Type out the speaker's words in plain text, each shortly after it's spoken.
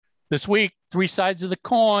This week, three sides of the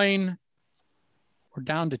coin. We're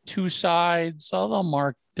down to two sides, although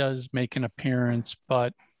Mark does make an appearance,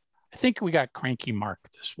 but I think we got cranky Mark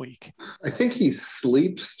this week. I think he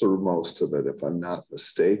sleeps through most of it, if I'm not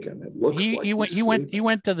mistaken. It looks like he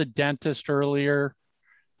went to the dentist earlier,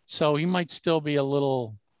 so he might still be a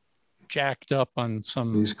little jacked up on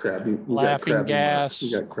some laughing gas.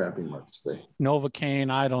 He got crappy Mark today.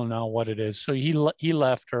 Novocaine, I don't know what it is. So he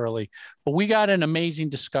left early. But we got an amazing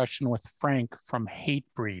discussion with Frank from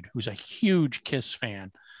Hatebreed, who's a huge Kiss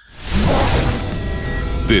fan.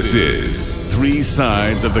 This is Three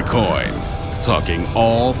Sides of the Coin, talking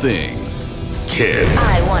all things Kiss.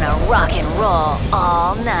 I want to rock and roll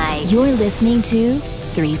all night. You're listening to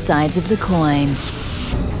Three Sides of the Coin.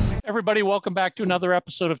 Everybody, welcome back to another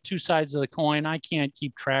episode of Two Sides of the Coin. I can't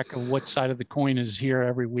keep track of what side of the coin is here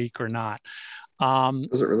every week or not.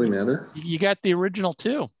 Does it really matter? You got the original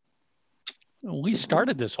too. We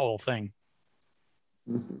started this whole thing.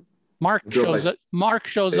 Mark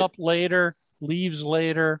shows up later, leaves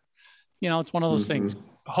later. You know, it's one of those things.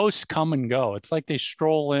 Hosts come and go. It's like they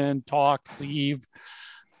stroll in, talk, leave.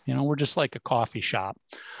 You know, we're just like a coffee shop.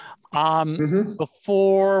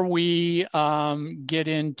 Before we get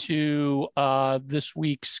into this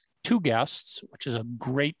week's two guests, which is a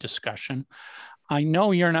great discussion, I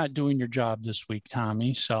know you're not doing your job this week,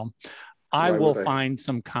 Tommy, so I will find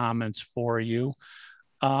some comments for you.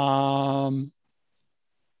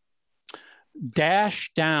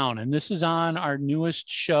 Dash Down, and this is on our newest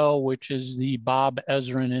show, which is the Bob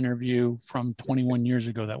Ezrin interview from 21 years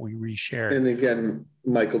ago that we reshared. And again,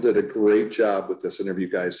 Michael did a great job with this interview,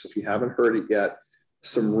 guys. So if you haven't heard it yet,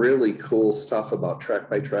 some really cool stuff about track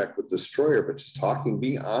by track with Destroyer, but just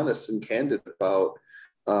being honest and candid about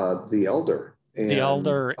the Elder.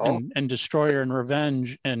 And Destroyer and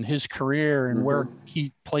Revenge and his career and where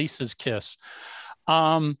he places Kiss.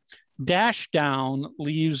 Dash Down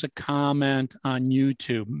leaves a comment on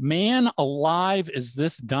YouTube. Man alive, is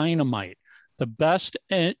this dynamite? The best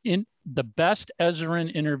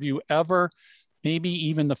Ezrin interview ever. Maybe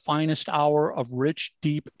even the finest hour of rich,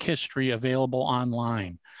 deep history available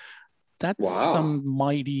online. That's some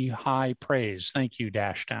mighty high praise. Thank you,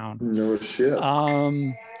 Dash Down. No shit.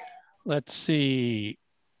 Let's see.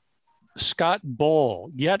 Scott Bull,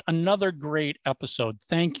 yet another great episode.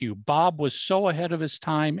 Thank you. Bob was so ahead of his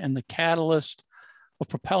time and the catalyst of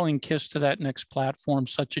propelling Kiss to that next platform.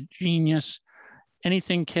 Such a genius.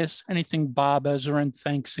 Anything Kiss, anything Bob Ezrin.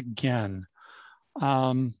 Thanks again.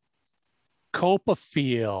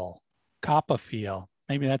 Copperfield.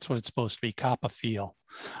 Maybe that's what it's supposed to be. Copperfield.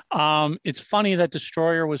 It's funny that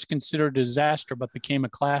Destroyer was considered a disaster, but became a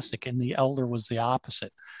classic, and The Elder was the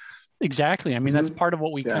opposite. Exactly. I mean, that's part of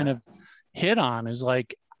what we kind of hit on is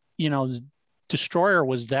like, you know, Destroyer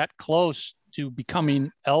was that close to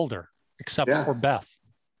becoming Elder, except for Beth.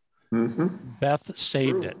 Beth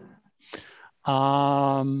saved it.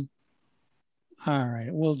 All right.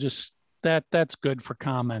 We'll just, that's good for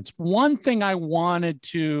comments. One thing I wanted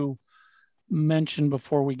to mention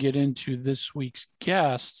before we get into this week's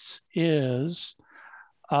guests is,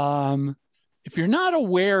 if you're not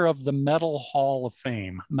aware of the Metal Hall of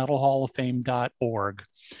Fame, metalhalloffame.org,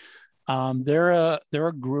 they're a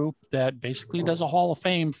group that basically does a Hall of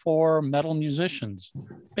Fame for metal musicians.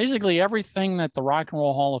 Basically everything that the Rock and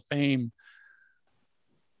Roll Hall of Fame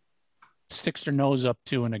sticks their nose up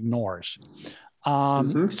to and ignores.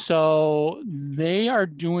 So they are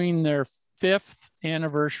doing their 5th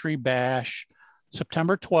anniversary bash,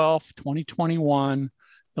 September 12th, 2021.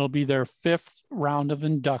 It'll be their 5th round of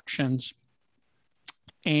inductions.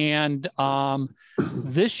 And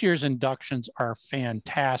this year's inductions are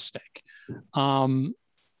fantastic.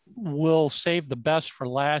 We'll save the best for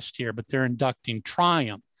last year, but they're inducting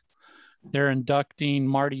Triumph. They're inducting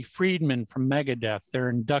Marty Friedman from Megadeth.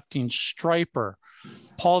 They're inducting Stryper,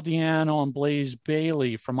 Paul Di'Anno and Blaze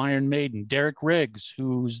Bayley from Iron Maiden, Derek Riggs,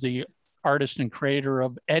 who's the artist and creator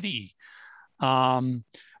of Eddie.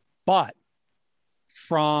 But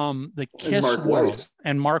from the Kiss world,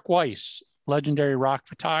 and Mark Weiss, legendary rock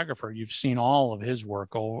photographer. You've seen all of his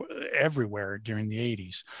work everywhere during the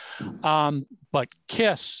 80s. But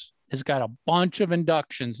Kiss has got a bunch of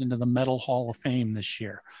inductions into the Metal Hall of Fame this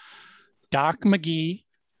year. Doc McGee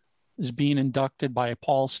is being inducted by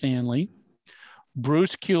Paul Stanley.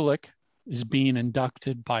 Bruce Kulick is being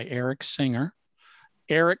inducted by Eric Singer.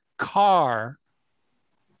 Eric Carr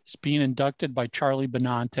is being inducted by Charlie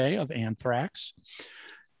Benante of Anthrax.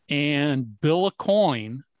 And Bill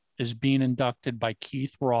Aucoin is being inducted by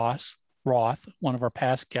Keith Roth, one of our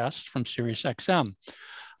past guests from SiriusXM.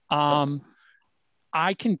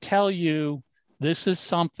 I can tell you this is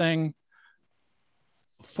something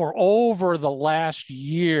for over the last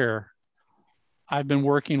year, I've been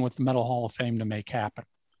working with the Metal Hall of Fame to make happen.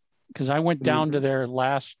 Because I went down to their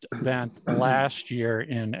last event last year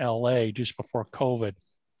in LA just before COVID.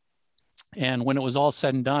 And when it was all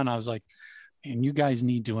said and done, I was like, man, you guys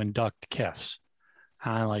need to induct Kiss.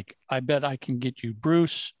 And I bet I can get you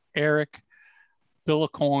Bruce, Eric, Bill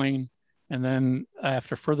Aucoin. And then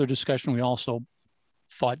after further discussion, we also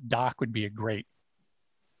thought Doc would be a great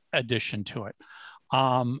addition to it.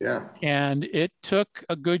 And it took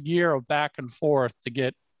a good year of back and forth to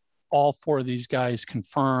get all four of these guys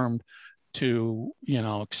confirmed to,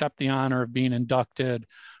 accept the honor of being inducted,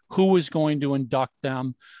 who was going to induct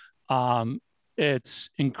them. It's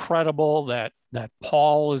incredible that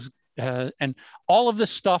Paul is, and all of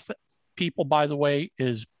this stuff, people, by the way,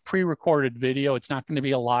 is pre-recorded video. It's not going to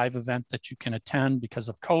be a live event that you can attend because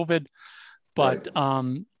of COVID, but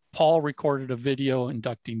Paul recorded a video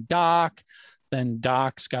inducting Doc. Then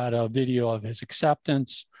Doc's got a video of his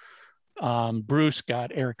acceptance. Bruce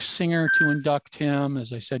got Eric Singer to induct him.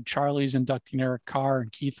 As I said, Charlie's inducting Eric Carr,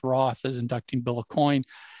 and Keith Roth is inducting Bill Aucoin.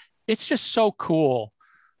 It's just so cool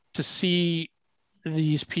to see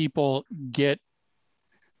these people get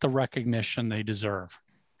the recognition they deserve.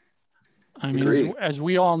 I mean, as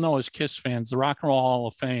we all know, as Kiss fans, the Rock and Roll Hall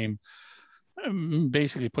of Fame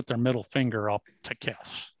basically put their middle finger up to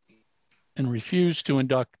Kiss and refused to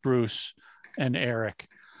induct Bruce and Eric.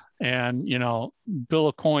 And,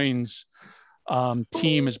 Bill Aucoin's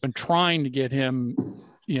team has been trying to get him,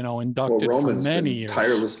 inducted for many years.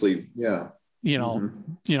 Tirelessly,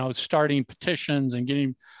 starting petitions and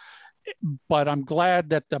getting, but I'm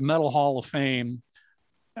glad that the Metal Hall of Fame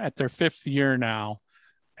at their 5th year now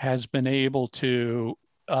has been able to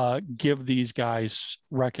give these guys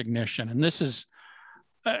recognition. And this is,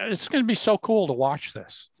 it's going to be so cool to watch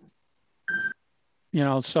this,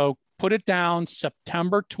 so put it down,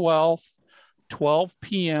 September 12th, 12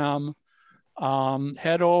 p.m.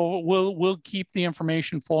 Head over. We'll keep the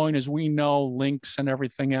information flowing as we know, links and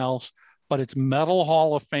everything else, but it's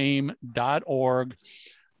metalhalloffame.org.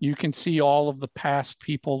 You can see all of the past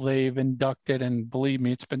people they've inducted. And believe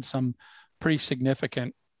me, it's been some pretty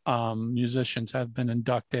significant musicians have been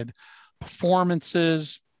inducted.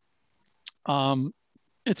 Performances.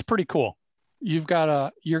 It's pretty cool. You're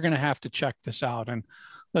going to have to check this out. And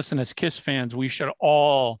listen, as Kiss fans, we should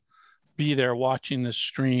all be there watching this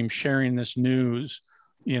stream, sharing this news.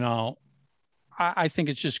 I think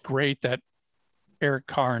it's just great that Eric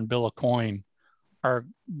Carr and Bill Aucoin are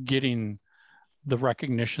getting the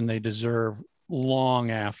recognition they deserve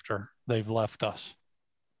long after they've left us.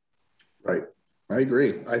 Right. I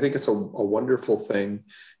agree. I think it's a wonderful thing,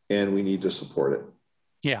 and we need to support it.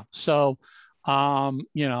 Yeah. So, follow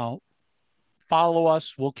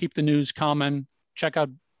us. We'll keep the news coming. Check out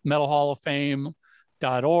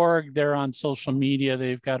metalhalloffame.org. They're on social media.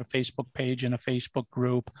 They've got a Facebook page and a Facebook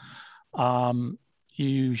group.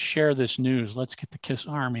 You share this news. Let's get the Kiss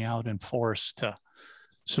Army out in force to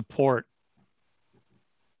support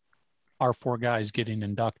our four guys getting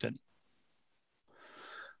inducted.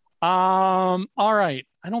 All right.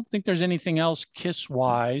 I don't think there's anything else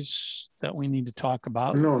Kiss-wise that we need to talk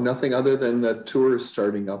about. No, nothing other than the tour is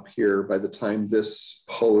starting up here. By the time this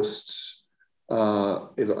posts,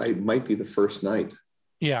 it might be the first night.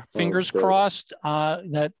 Yeah, fingers crossed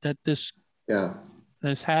that this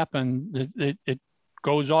happened. It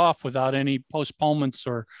goes off without any postponements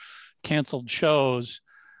or canceled shows.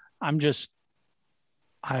 I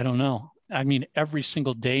don't know. I mean, every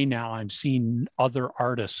single day now I'm seeing other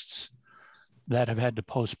artists that have had to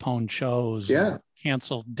postpone shows, and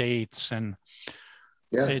cancel dates, and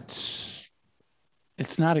it's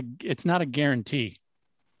not a guarantee.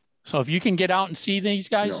 So if you can get out and see these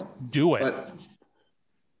guys, do it. But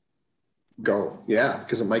go,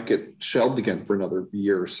 because it might get shelved again for another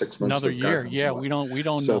year or 6 months. Another year, we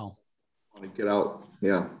don't know. Want to get out,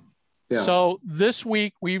 So this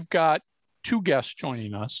week we've got 2 guests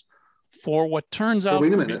joining us for what turns out.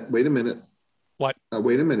 Wait a minute. What?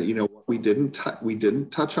 Wait a minute. What we didn't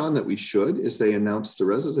touch on that we should is they announced the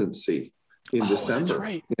residency in December. That's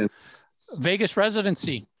right. Vegas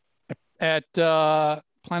residency at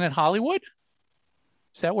Planet Hollywood.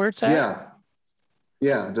 Is that where it's at?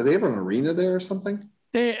 Yeah. Do they have an arena there or something?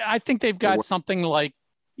 I think they've got something like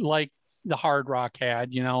the Hard Rock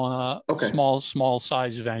had, small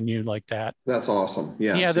size venue like that. That's awesome.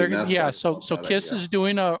 So Kiss is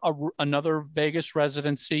doing another Vegas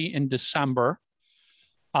residency in December.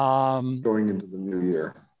 Going into the new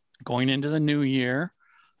year.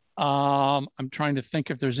 I'm trying to think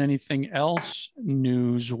if there's anything else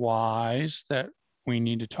news wise that we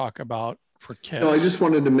need to talk about for Kiss. No, I just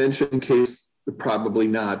wanted to mention in case Probably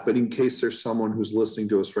not, but in case there's someone who's listening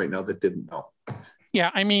to us right now that didn't know.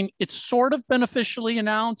 Yeah, I mean, it's sort of been officially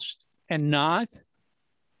announced and not,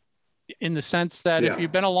 in the sense that if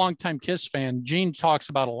you've been a longtime Kiss fan, Gene talks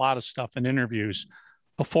about a lot of stuff in interviews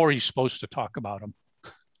before he's supposed to talk about them.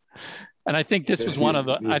 And I think this was one of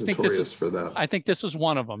the, I think this is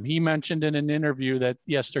one of them. He mentioned in an interview that,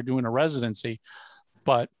 yes, they're doing a residency,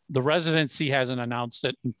 but the residency hasn't announced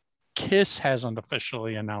it. And Kiss hasn't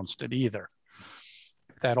officially announced it either.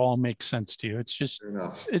 If that all makes sense to you. It's just,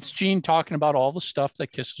 it's Gene talking about all the stuff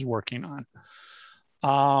that Kiss is working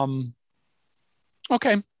on.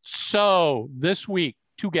 Okay. So this week,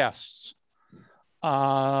 2 guests.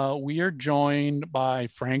 We are joined by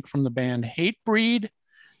Frank from the band Hatebreed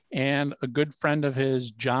and a good friend of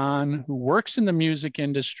his, John, who works in the music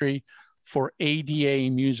industry for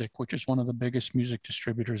ADA Music, which is one of the biggest music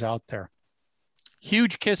distributors out there.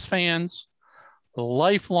 Huge Kiss fans,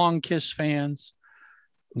 lifelong Kiss fans,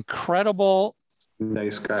 incredible.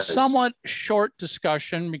 Nice guys. Somewhat short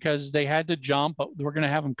discussion because they had to jump, but we're going to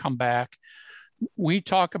have them come back. We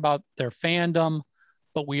talk about their fandom,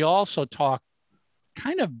 but we also talk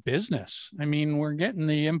kind of business. I mean, we're getting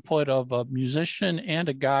the input of a musician and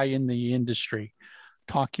a guy in the industry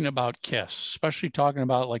talking about Kiss, especially talking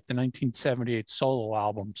about like the 1978 solo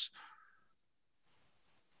albums.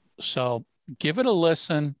 So give it a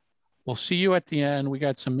listen. We'll see you at the end. We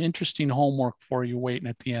got some interesting homework for you waiting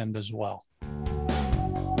at the end as well.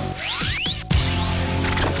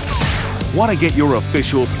 Want to get your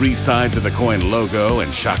official 3 Sides of the Coin logo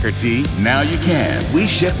and shocker tee? Now you can. We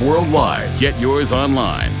ship worldwide. Get yours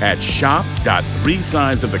online at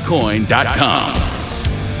shop.3sidesofthecoin.com.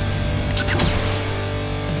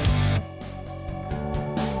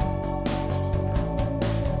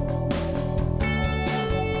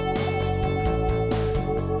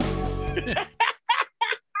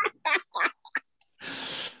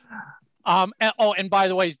 And by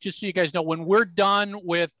the way, just so you guys know, when we're done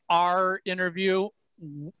with our interview,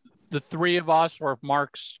 the 3 of us, or if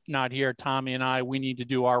Mark's not here, Tommy and I, we need to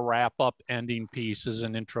do our wrap up ending pieces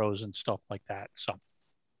and intros and stuff like that. So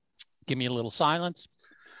give me a little silence.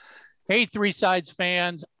 Hey, 3 Sides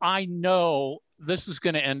fans, I know this is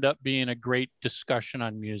going to end up being a great discussion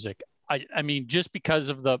on music. I mean, just because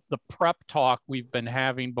of the prep talk we've been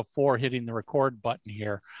having before hitting the record button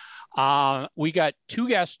here. We got 2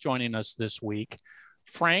 guests joining us this week,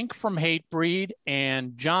 Frank from Hatebreed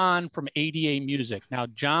and John from ADA Music. Now,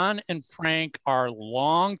 John and Frank are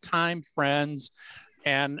longtime friends.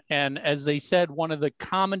 And as they said, one of the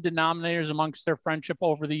common denominators amongst their friendship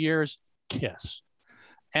over the years, Kiss.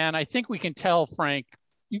 And I think we can tell, Frank,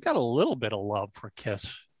 you got a little bit of love for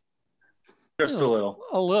Kiss. Just a little.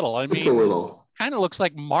 A little. I mean, just a little. Kind of looks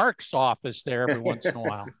like Mark's office there every once in a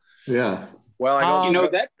while. Yeah. Well, I know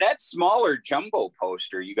that smaller jumbo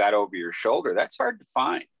poster you got over your shoulder, that's hard to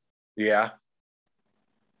find. Yeah.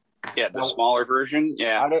 Yeah, the smaller version.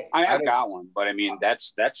 Yeah. I've got one, but I mean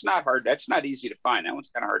that's not hard. That's not easy to find. That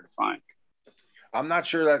one's kind of hard to find. I'm not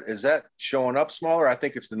sure that showing up smaller. I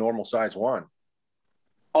think it's the normal size one.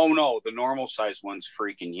 Oh no, the normal size one's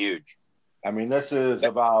freaking huge. I mean, this is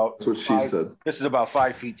about. That's what she said. This is about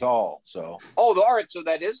 5 feet tall. So. Oh, all right. So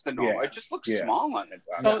that is the normal. Yeah. It just looks small on it.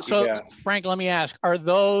 So Frank, let me ask: are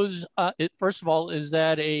those? First of all, is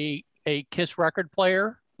that a Kiss record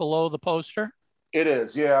player below the poster? It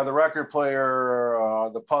is. Yeah, the record player,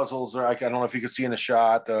 the puzzles are. I don't know if you can see in the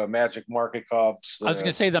shot. The Magic Market Cups. I was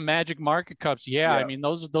going to say the Magic Market Cups. Yeah, I mean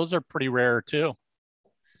those are pretty rare too.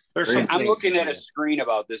 I'm looking at a screen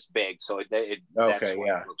about this big, so that's why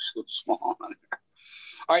it looks so small on there.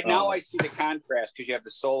 All right, now I see the contrast because you have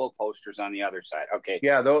the solo posters on the other side. Okay.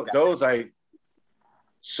 Yeah, those I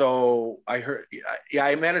heard. Yeah,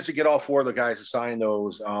 I managed to get all 4 of the guys to sign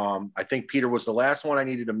those. I think Peter was the last one I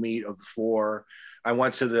needed to meet of the 4. I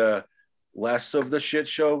went to the less of the shit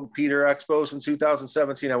show Peter Expos in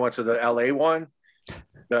 2017. I went to the LA one,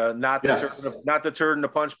 not the turd in the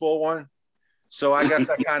punch bowl one. So I guess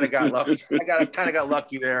I kind of got lucky. I kind of got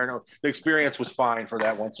lucky there. And the experience was fine for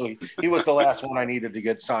that one. So he was the last one I needed to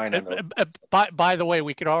get signed. By the way,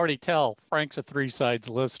 we could already tell Frank's a 3 Sides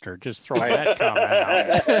listener. Just throw that comment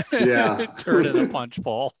out. Yeah. Turn in a punch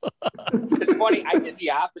bowl. It's funny. I did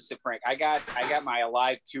the opposite, Frank. I got my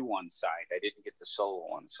Alive 2 one signed. I didn't get the solo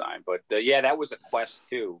one signed. But that was a quest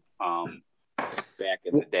too. Back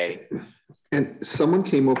in the day. And someone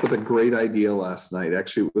came up with a great idea last night.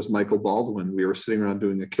 Actually, it was Michael Baldwin. We were sitting around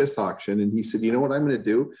doing a Kiss auction, and he said, you know what I'm going to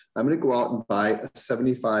do? I'm going to go out and buy a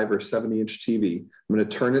 75 or 70-inch TV. I'm going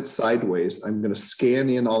to turn it sideways. I'm going to scan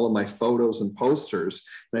in all of my photos and posters,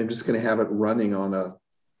 and I'm just going to have it running on a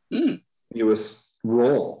US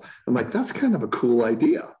roll. I'm like, that's kind of a cool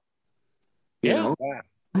idea. You know?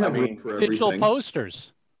 Have room for digital everything.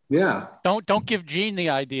 Posters. Yeah. Don't give Gene the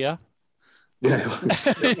idea. Yeah.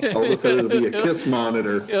 All of a sudden it'll be a KISS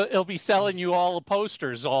monitor. It'll be selling you all the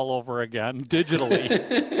posters all over again digitally.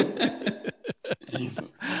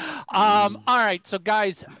 All right. So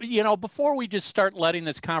guys, you know, before we just start letting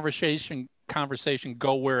this conversation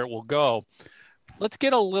go where it will go, let's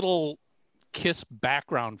get a little KISS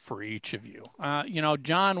background for each of you. You know,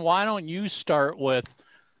 John, why don't you start with,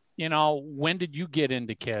 you know, when did you get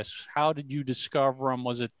into KISS? How did you discover them?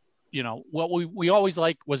 Was it, you know, what we always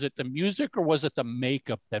like, was it the music or was it the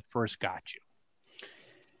makeup that first got you?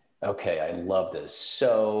 Okay, I love this.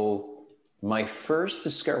 So my first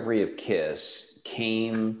discovery of KISS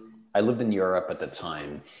came, I lived in Europe at the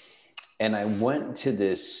time, and I went to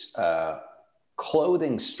this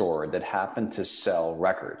clothing store that happened to sell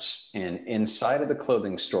records. And inside of the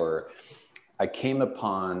clothing store, I came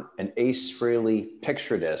upon an Ace Frehley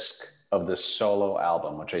picture disc of the solo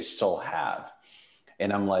album, which I still have.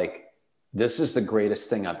 And I'm like, this is the greatest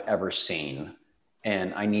thing I've ever seen,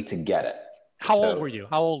 and I need to get it. How old were you?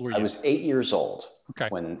 I was 8 years old. Okay.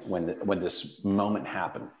 When this moment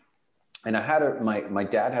happened. And I had my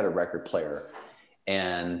dad had a record player,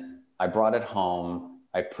 and I brought it home.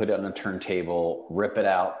 I put it on a turntable, rip it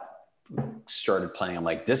out, started playing. I'm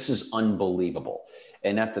like, this is unbelievable.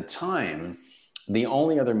 And at the time, the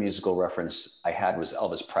only other musical reference I had was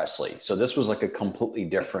Elvis Presley. So this was like a completely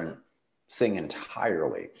different thing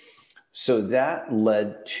entirely. So that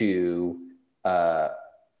led to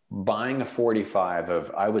buying a 45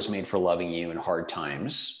 of I Was Made for Loving You and Hard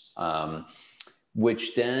Times,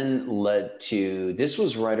 which then led to, this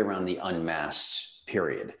was right around the Unmasked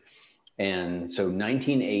period. And so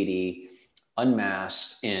 1980,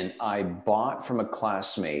 Unmasked, and I bought from a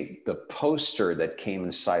classmate the poster that came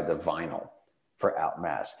inside the vinyl for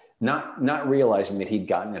Outmasked, not realizing that he'd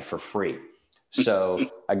gotten it for free. So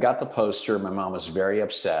I got the poster. My mom was very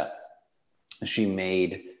upset. She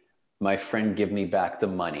made my friend give me back the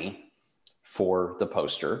money for the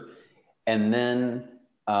poster. And then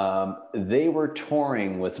they were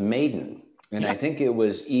touring with Maiden. And I think it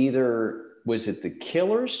was was it the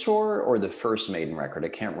Killers tour or the first Maiden record? I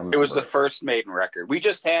can't remember. It was the first Maiden record. We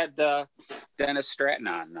just had Dennis Stratton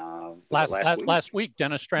on last week.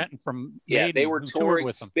 Dennis Stratton from Maiden, they were touring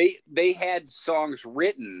with them. They had songs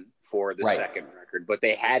written for the second record, but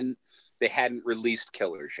they hadn't released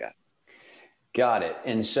Killers yet. Got it.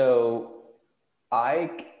 And so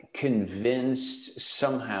I convinced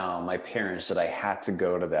somehow my parents that I had to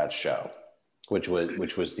go to that show, which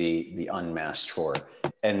was the Unmasked tour.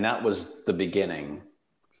 And that was the beginning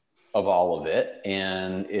of all of it.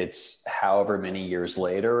 And it's however many years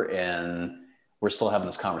later, and we're still having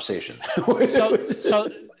this conversation.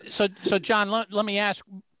 So John, let me ask,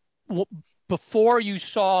 before you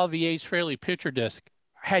saw the Ace Frehley picture disc,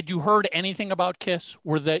 had you heard anything about KISS?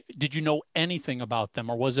 Did you know anything about them,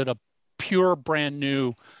 or was it a pure brand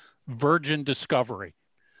new virgin discovery?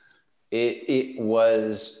 It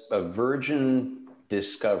was a virgin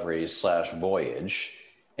discovery / voyage.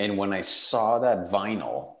 And when I saw that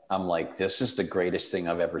vinyl, I'm like, this is the greatest thing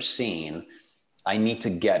I've ever seen. I need to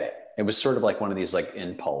get it. It was sort of like one of these like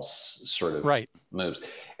impulse sort of moves.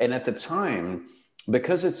 And at the time,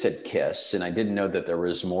 because it said KISS, and I didn't know that there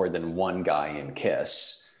was more than one guy in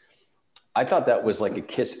KISS, I thought that was like a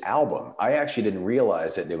KISS album. I actually didn't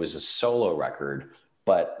realize that it was a solo record,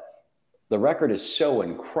 but the record is so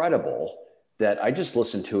incredible that I just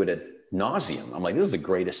listened to it ad nauseum. I'm like, this is the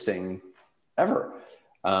greatest thing ever.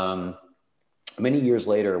 Many years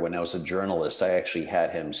later, when I was a journalist, I actually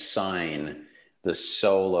had him sign the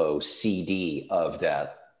solo CD of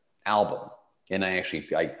that album. And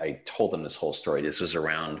I told him this whole story. This was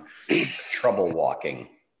around Trouble Walking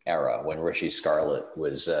era when Richie Scarlett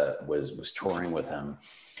was touring with him.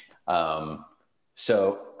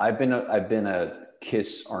 So I've been a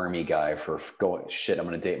KISS Army guy for I'm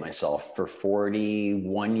going to date myself, for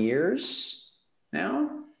 41 years now.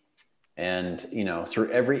 And, you know,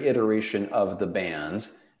 through every iteration of the band,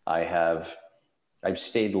 I've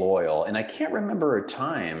stayed loyal. And I can't remember a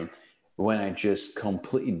time when I just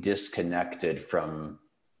completely disconnected from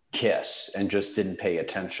KISS and just didn't pay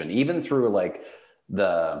attention, even through like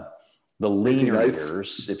the leaner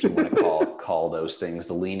years, if you want to call those things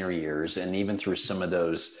the leaner years, and even through some of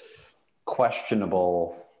those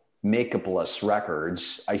questionable makeup-less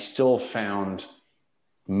records, I still found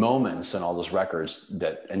moments in all those records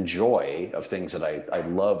and joy of things that I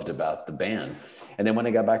loved about the band. And then when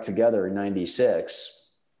I got back together in '96,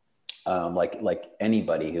 like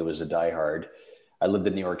anybody who was a diehard, I lived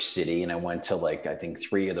in New York City, and I went to I think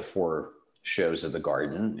 3 of the 4 shows at the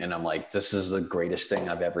Garden, and I'm like, this is the greatest thing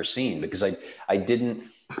I've ever seen, because I didn't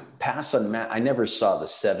pass on I never saw the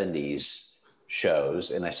 70s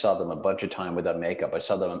shows, and I saw them a bunch of time without makeup. I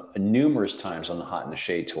saw them numerous times on the Hot in the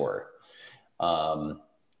Shade tour.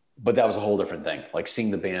 But that was a whole different thing, like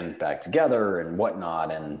seeing the band back together and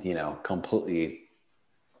whatnot, and, you know, completely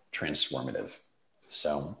transformative.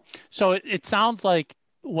 So it sounds like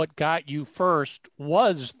what got you first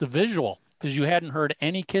was the visual, because you hadn't heard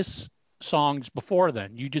any Kiss songs before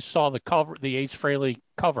then. You just saw the cover, the Ace Frehley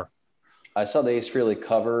cover. I saw the Ace Frehley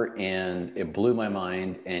cover, and it blew my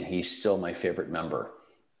mind, and he's still my favorite member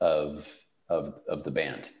of the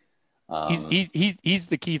band. He's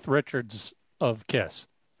the Keith Richards of Kiss.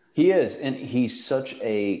 He is, and he's such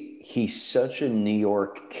a New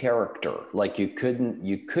York character. Like you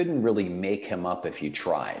couldn't really make him up if you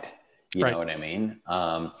tried. You know what I mean?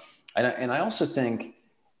 And I also think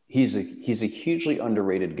he's a hugely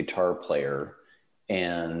underrated guitar player,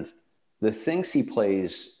 and the things he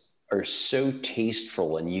plays are so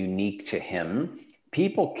tasteful and unique to him.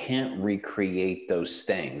 People can't recreate those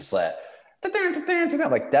things. Like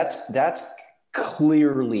that's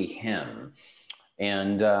clearly him.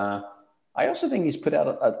 And I also think he's put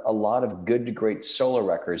out a lot of good to great solo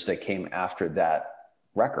records that came after that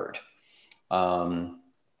record.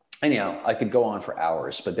 Anyhow, I could go on for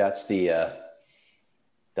hours, but that's the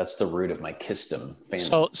root of my Kissdom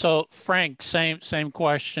fandom. So Frank, same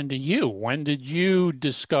question to you. When did you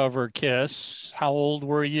discover Kiss? How old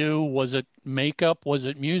were you? Was it makeup? Was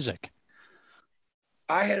it music?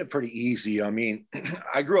 I had it pretty easy. I mean,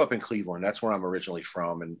 I grew up in Cleveland. That's where I'm originally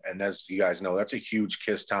from. And as you guys know, that's a huge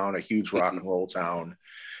Kiss town, a huge rock and roll town.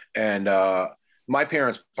 And my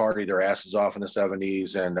parents partied their asses off in the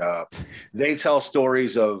 70s. And they tell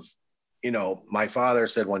stories of, you know, my father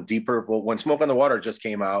said when Smoke on the Water just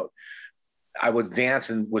came out, I would dance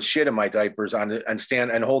and with shit in my diapers and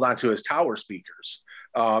stand and hold on to his tower speakers.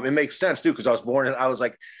 It makes sense too, because I was born and I was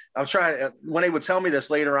like, when they would tell me this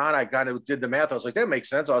later on, I kind of did the math. I was like, that makes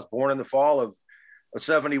sense. I was born in the fall of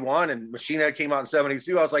 71 and Machine Head came out in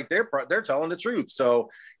 72. I was like, they're telling the truth. So,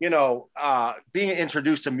 you know, being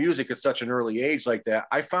introduced to music at such an early age like that,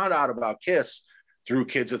 I found out about Kiss through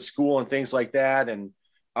kids at school and things like that. And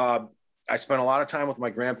I spent a lot of time with my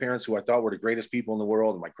grandparents, who I thought were the greatest people in the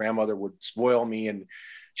world. And my grandmother would spoil me, and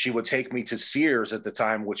she would take me to Sears at the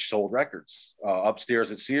time, which sold records.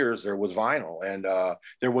 Upstairs at Sears, there was vinyl, and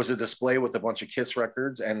there was a display with a bunch of Kiss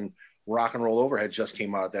records, and Rock and Roll Over had just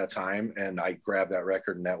came out at that time. And I grabbed that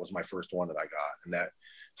record, and that was my first one that I got. And that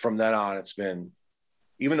from then on, it's been,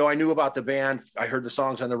 even though I knew about the band, I heard the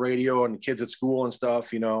songs on the radio and kids at school and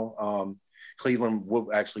stuff, you know. Cleveland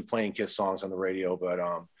will actually playing Kiss songs on the radio, but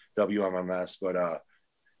WMMS, but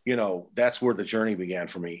you know, that's where the journey began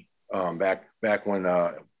for me, back when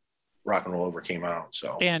Rock and Roll Over came out.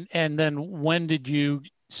 So and then when did you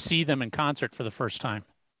see them in concert for the first time?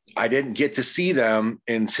 I didn't get to see them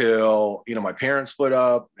until, you know, my parents split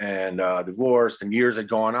up and divorced, and years had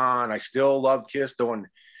gone on. I still loved Kiss, though, and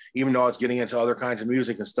even though I was getting into other kinds of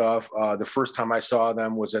music and stuff. The first time I saw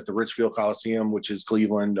them was at the Richfield Coliseum, which is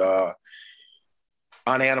Cleveland,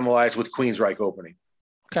 on Animalized with Queensryche opening.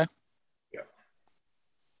 Okay. Yeah.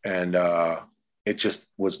 And it just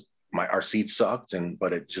was our seats sucked,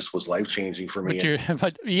 but it just was life-changing for me.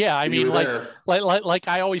 But yeah, I mean, like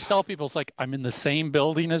I always tell people, it's like, I'm in the same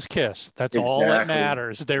building as Kiss. That's all that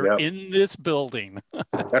matters. They're in this building.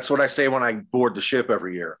 That's what I say when I board the ship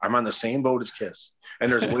every year. I'm on the same boat as Kiss.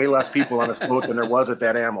 And there's way less people on this boat than there was at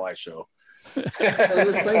that Animalize show. It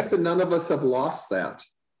was nice that none of us have lost that.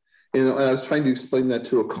 You know, and I was trying to explain that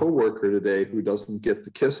to a coworker today who doesn't get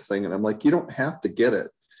the Kiss thing, and I'm like, you don't have to get it.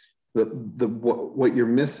 What you're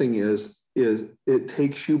missing is it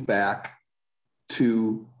takes you back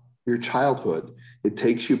to your childhood. It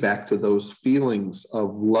takes you back to those feelings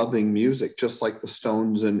of loving music, just like the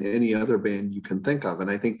Stones and any other band you can think of. And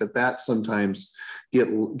I think that sometimes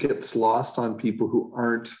gets lost on people who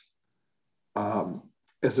aren't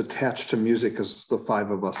as attached to music as the five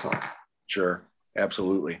of us are. Sure,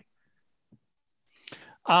 absolutely.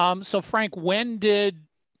 So Frank, when did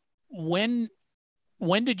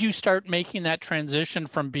you start making that transition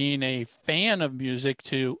from being a fan of music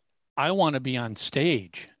to, I want to be on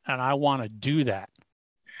stage and I want to do that?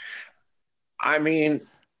 I mean,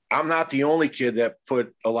 I'm not the only kid that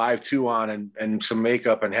put a Live 2 on and some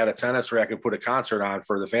makeup and had a tennis racket and put a concert on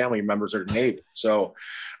for the family members or the neighbors. So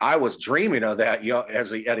I was dreaming of that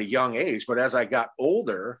at a young age. But as I got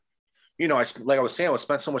older, you know, like I was saying, I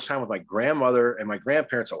spent so much time with my grandmother and my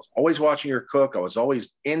grandparents. I was always watching her cook. I was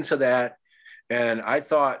always into that. And I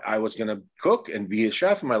thought I was going to cook and be a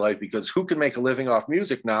chef in my life, because who can make a living off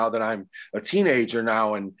music now that I'm a teenager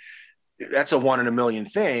now? And that's a 1 in a million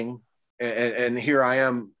thing. And here I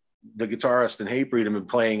am, the guitarist in Hatebreed, and been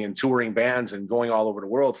playing in touring bands and going all over the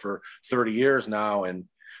world for 30 years now. And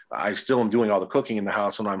I still am doing all the cooking in the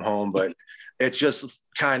house when I'm home, but it's just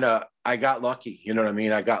kind of, I got lucky. You know what I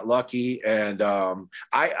mean? I got lucky. And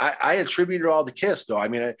I attribute it all to Kiss, though. I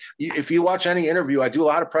mean, if you watch any interview, I do a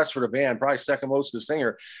lot of press for the band, probably second most to the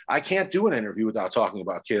singer. I can't do an interview without talking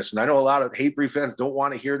about Kiss. And I know a lot of Hatebreed fans don't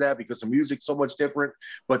want to hear that because the music's so much different,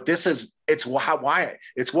 but it's why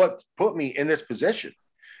it's what put me in this position.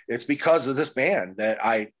 It's because of this band that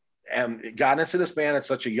got into this band at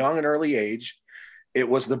such a young and early age. It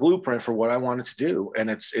was the blueprint for what I wanted to do. And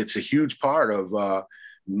it's a huge part of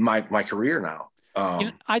my career now.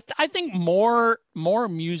 I think more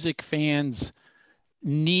music fans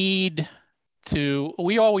need to,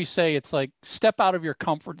 we always say it's like, step out of your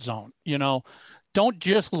comfort zone, don't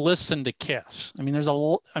just listen to Kiss. I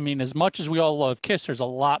mean, as much as we all love Kiss, there's a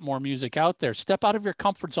lot more music out there. Step out of your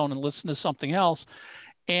comfort zone and listen to something else.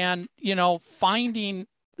 And, finding,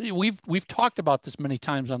 we've talked about this many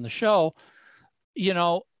times on the show,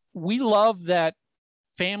 we love that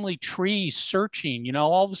family tree searching,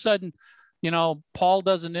 all of a sudden, Paul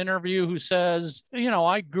does an interview who says,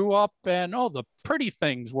 I grew up and, the Pretty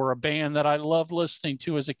Things were a band that I loved listening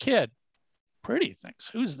to as a kid. Pretty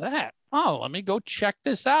Things, who's that? Oh, let me go check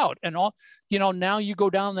this out. And now you go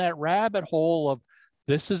down that rabbit hole of,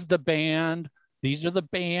 this is the band, these are the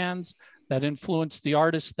bands that influence the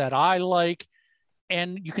artists that I like.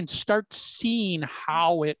 And you can start seeing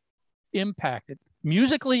how it impacted.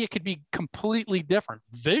 Musically, it could be completely different.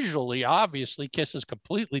 Visually, obviously, Kiss is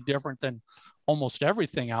completely different than almost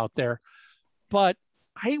everything out there. But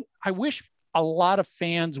I wish a lot of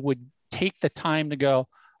fans would take the time to go,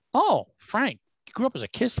 oh, Frank, you grew up as a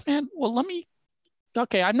Kiss fan? Well,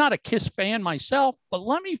 I'm not a Kiss fan myself, but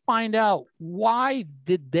let me find out, why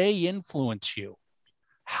did they influence you?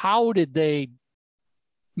 How did they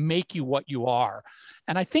make you what you are?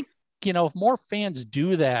 And I think, if more fans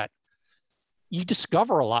do that, you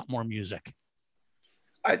discover a lot more music.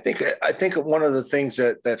 I think one of the things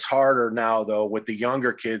that's harder now, though, with the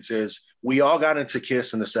younger kids is we all got into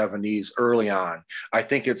Kiss in the 70s early on. I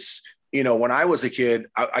think it's, when I was a kid,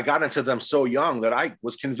 I got into them so young that I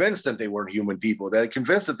was convinced that they weren't human people, that I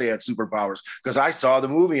convinced that they had superpowers, because I saw the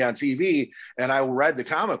movie on TV and I read the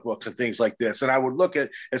comic books and things like this. And I would look at,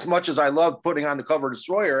 as much as I loved putting on the cover of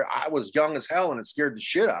Destroyer, I was young as hell and it scared the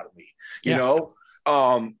shit out of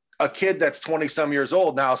me, a kid that's 20 some years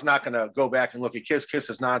old now is not going to go back and look at Kiss.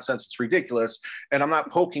 Kiss is nonsense. It's ridiculous. And I'm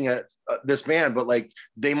not poking at this band, but like,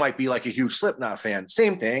 they might be like a huge Slipknot fan.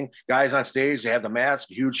 Same thing. Guys on stage, they have the mask,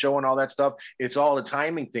 huge show and all that stuff. It's all the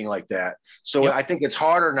timing thing like that. So I think it's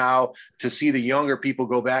harder now to see the younger people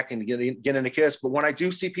go back and get into Kiss. But when I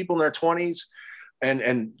do see people in their 20s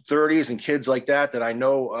and 30s and kids like that I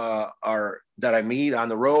know that I meet on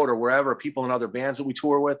the road or wherever, people in other bands that we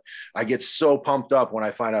tour with, I get so pumped up when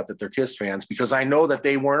I find out that they're Kiss fans, because I know that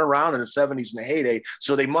they weren't around in the 70s in the heyday.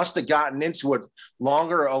 So they must have gotten into it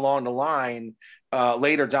longer along the line,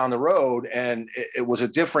 later down the road. And it was a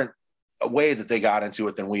different way that they got into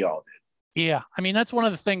it than we all did. Yeah. I mean, that's one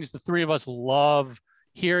of the things the three of us love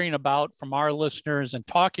hearing about from our listeners and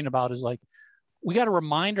talking about, is like, we got to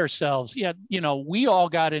remind ourselves, we all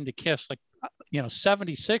got into Kiss,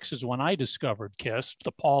 76 is when I discovered Kiss,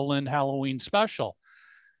 the Paul Lynde Halloween special.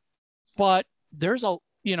 But there's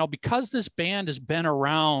because this band has been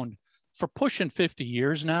around for pushing 50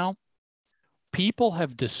 years now, people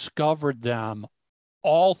have discovered them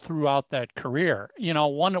all throughout that career.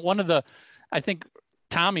 One of the, I think,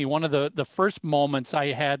 Tommy, one of the first moments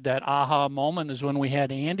I had that aha moment is when we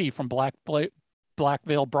had Andy from Black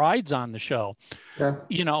Veil Brides on the show.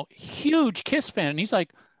 Yeah. Huge Kiss fan. And he's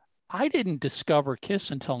like, I didn't discover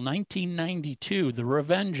Kiss until 1992, the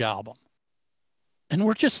Revenge album. And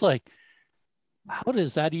we're just like, how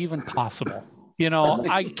is that even possible?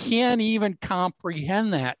 I can't even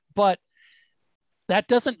comprehend that. But that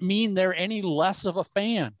doesn't mean they're any less of a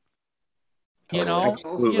fan. No,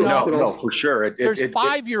 for sure. There's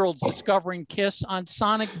 5-year-olds discovering Kiss on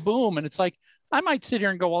Sonic Boom. And it's like, I might sit here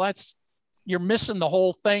and go, well, you're missing the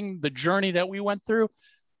whole thing, the journey that we went through.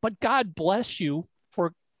 But God bless you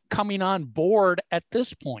for coming on board at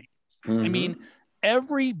this point. Mm-hmm. I mean,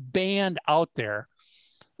 every band out there,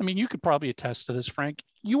 you could probably attest to this, Frank.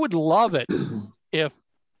 You would love it if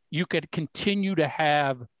you could continue to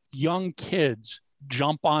have young kids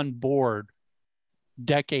jump on board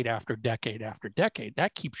decade after decade after decade.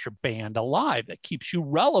 That keeps your band alive. That keeps you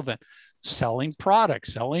relevant, selling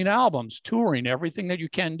products, selling albums, touring, everything that you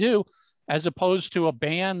can do, as opposed to a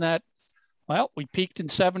band that, well, we peaked in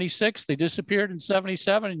 76, they disappeared in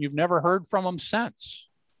 77, and you've never heard from them since.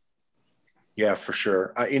 Yeah, for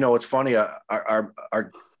sure. It's funny.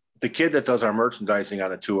 The kid that does our merchandising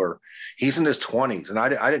on the tour, he's in his 20s, and I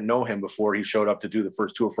didn't know him before he showed up to do the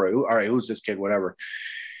first tour for, all right, who's this kid, whatever.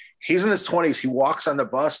 He's in his 20s. He walks on the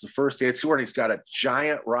bus the first day of tour, and he's got a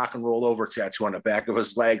giant rock and roll over tattoo on the back of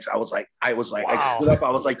his legs. I was like, wow. I stood up.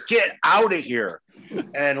 I was like, get out of here.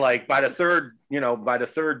 And like by the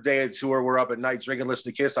third day of tour, we're up at night drinking,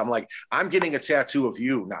 listening to Kiss. I'm like, I'm getting a tattoo of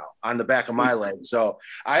you now on the back of my leg. So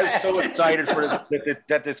I was so excited for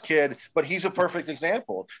this kid, but he's a perfect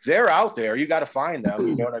example. They're out there. You got to find them.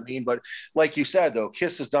 You know what I mean? But like you said, though,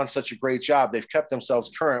 Kiss has done such a great job. They've kept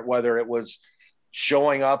themselves current, whether it was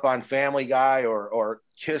showing up on Family Guy or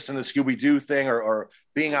Kiss in the Scooby-Doo thing or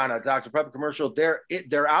being on a Dr. Pepper commercial.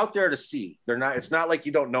 They're out there to see. They're not. It's not like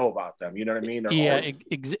you don't know about them. You know what I mean?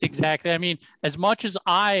 Exactly. I mean, as much as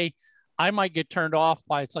I might get turned off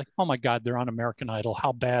by, it's like, oh my God, they're on American Idol.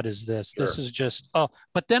 How bad is this? Sure. This is just,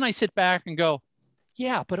 but then I sit back and go,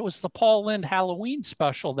 yeah, but it was the Paul Lynde Halloween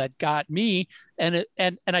special that got me. And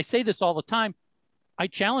I say this all the time. I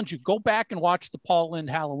challenge you, go back and watch the Paul Lynde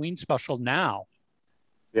Halloween special now.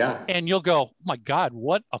 Yeah. And you'll go, oh my God,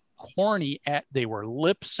 what a corny they were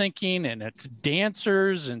lip syncing, and it's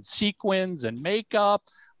dancers and sequins and makeup.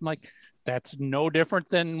 I'm like, that's no different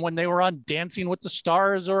than when they were on Dancing with the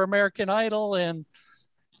Stars or American Idol. And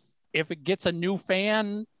if it gets a new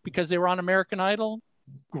fan because they were on American Idol,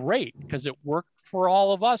 great, because it worked for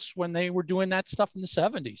all of us when they were doing that stuff in the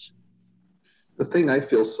 70s. The thing I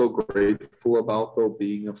feel so grateful about, though,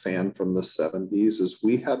 being a fan from the 70s, is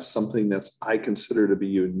we have something that's I consider to be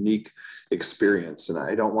a unique experience. And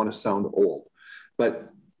I don't want to sound old, but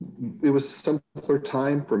it was a simpler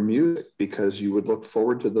time for music because you would look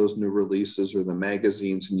forward to those new releases or the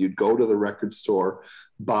magazines, and you'd go to the record store,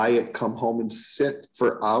 buy it, come home and sit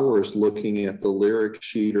for hours looking at the lyric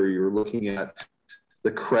sheet, or you're looking at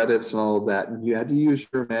the credits and all of that. And you had to use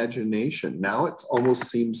your imagination. Now it almost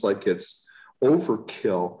seems like it's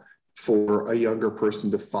overkill for a younger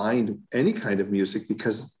person to find any kind of music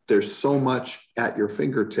because there's so much at your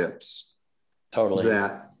fingertips. Totally.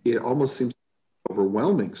 That it almost seems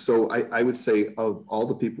overwhelming. So I would say, of all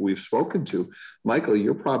the people we've spoken to, Michael,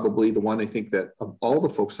 you're probably the one, I think, that of all the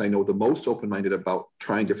folks I know, the most open-minded about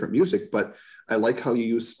trying different music. But I like how you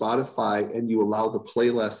use Spotify and you allow the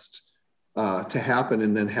playlist to happen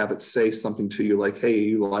and then have it say something to you like, hey,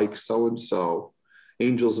 you like so-and-so,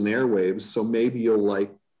 Angels and Airwaves, so maybe you'll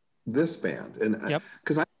like this band. And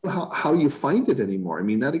because I don't know how you find it anymore. I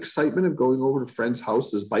mean, that excitement of going over to friends'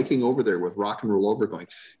 houses, biking over there with Rock and Roll Over, going,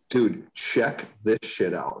 dude, check this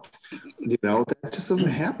shit out. You know, that just doesn't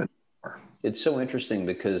happen anymore. It's so interesting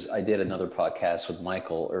because I did another podcast with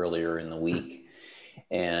Michael earlier in the week,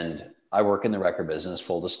 and I work in the record business,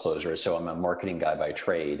 full disclosure. So I'm a marketing guy by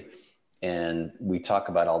trade. And we talk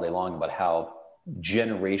about all day long about how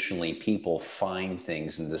generationally people find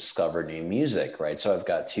things and discover new music, right? So I've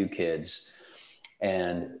got two kids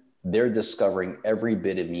and they're discovering every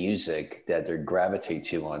bit of music that they gravitate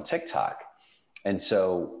to on TikTok. And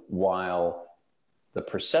so while the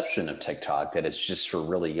perception of TikTok that it's just for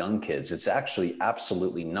really young kids, it's actually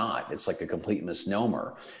absolutely not. It's like a complete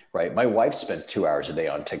misnomer, right? My wife spends 2 hours a day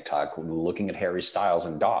on TikTok looking at Harry Styles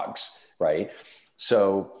and dogs, right?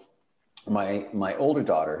 So my older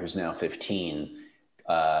daughter, who's now 15,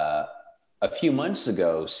 a few months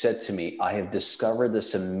ago said to me, I have discovered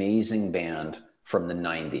this amazing band from the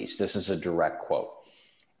 90s. This is a direct quote.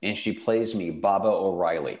 And she plays me Baba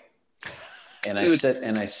O'Reilly. And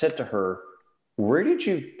I said to her, where did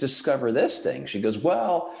you discover this thing? She goes,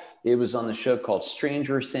 well, it was on the show called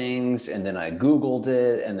Stranger Things. And then I Googled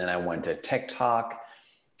it. And then I went to TikTok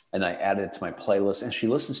and I added it to my playlist. And she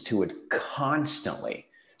listens to it constantly.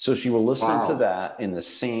 So she will listen to that in the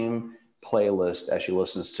same playlist as she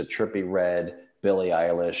listens to Trippie Redd, Billie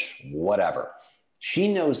Eilish, whatever.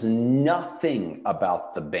 She knows nothing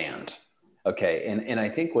about the band. Okay. And I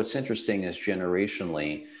think what's interesting is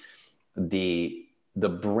generationally, the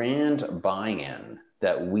brand buy-in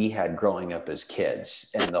that we had growing up as kids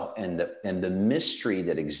and the mystery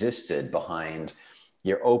that existed behind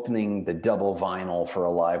you're opening the double vinyl for a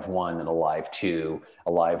Live 1 and a Live 2,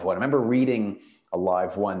 a Live 1. I remember reading a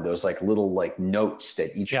Live 1, those like little like notes that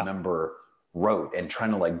each member wrote and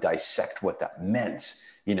trying to like dissect what that meant,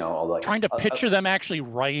 you know, like trying to picture them actually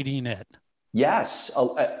writing it. Yes. A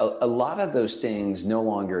lot of those things no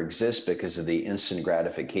longer exist because of the instant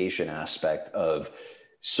gratification aspect of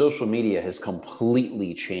social media has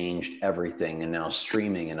completely changed everything. And now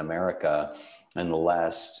streaming in America in the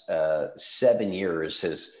last 7 years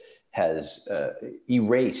has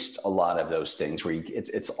erased a lot of those things where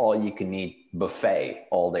it's all you can eat buffet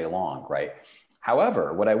all day long, right?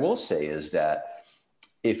 However, what I will say is that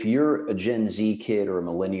if you're a Gen Z kid or a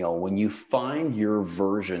millennial, when you find your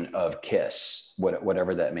version of Kiss,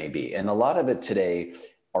 whatever that may be, and a lot of it today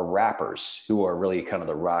are rappers who are really kind of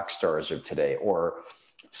the rock stars of today, or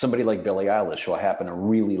somebody like Billie Eilish, who I happen to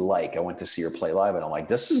really like. I went to see her play live and I'm like,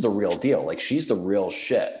 this is the real deal. Like, she's the real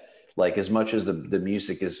shit. Like, as much as the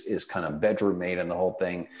music is kind of bedroom made and the whole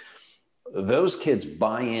thing, those kids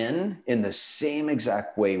buy in the same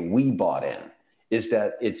exact way we bought in, is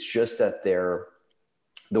that it's just that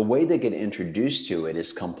the way they get introduced to it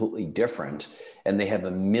is completely different. And they have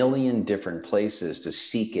a million different places to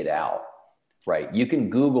seek it out, right? You can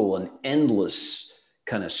Google an endless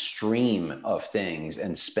kind of stream of things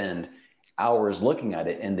and spend hours looking at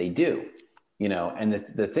it, and they do, you know. And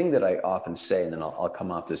the thing that I often say, and then I'll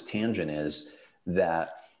come off this tangent, is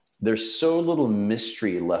that there's so little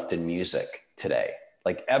mystery left in music today.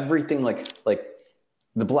 Like everything, like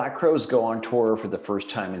the Black Crowes go on tour for the first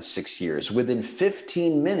time in 6 years. Within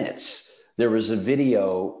 15 minutes, there was a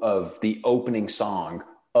video of the opening song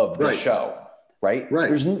of the show, right?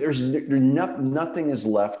 There's nothing is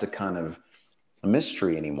left to kind of a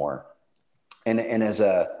mystery anymore. And as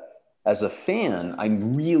a fan, I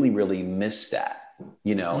really, really miss that,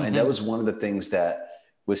 you know. And that was one of the things that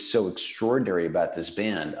was so extraordinary about this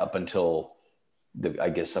band up until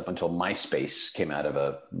MySpace came out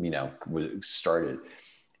of started,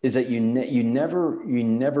 is that you never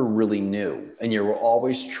really knew, and you were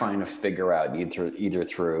always trying to figure out either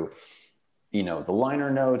through, you know, the liner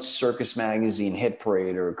notes, Circus Magazine, Hit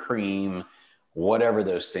Parade, or Cream, whatever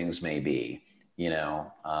those things may be, you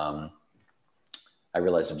know. I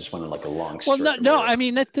realize I just went on like a long. Well, no, I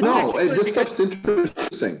mean this stuff's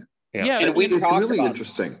interesting. Yeah, and it's really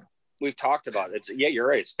interesting. We've talked about it. Yeah, you're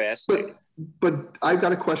right. It's fascinating. But I've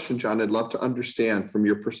got a question, John. I'd love to understand from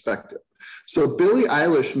your perspective. So Billie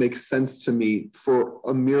Eilish makes sense to me for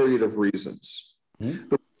a myriad of reasons. Mm-hmm.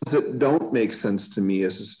 The ones that don't make sense to me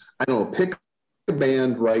is, I don't know, pick a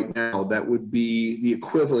band right now that would be the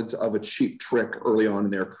equivalent of a Cheap Trick early on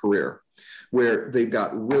in their career, where they've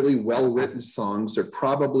got really well-written songs. They're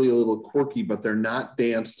probably a little quirky, but they're not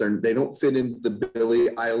dance. They don't fit into the Billie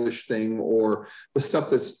Eilish thing or the stuff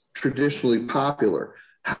that's traditionally popular.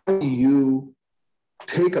 How do you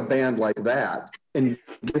take a band like that and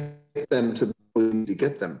get them to the point you need to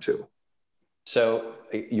get them to? So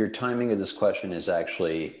your timing of this question is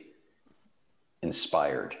actually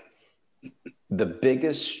inspired. The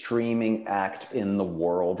biggest streaming act in the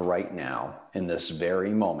world right now, in this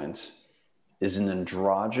very moment, is an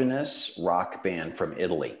androgynous rock band from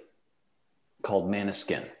Italy called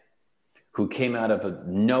Maneskin, who came out of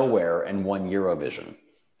nowhere and won Eurovision.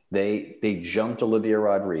 They jumped Olivia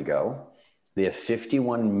Rodrigo. They have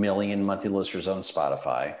 51 million monthly listeners on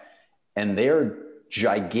Spotify, and they're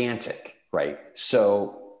gigantic, right?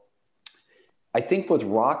 So I think with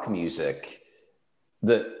rock music,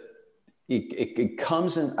 it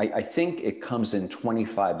comes in, I think it comes in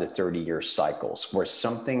 25 to 30 year cycles where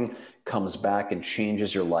something comes back and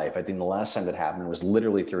changes your life. I think the last time that happened was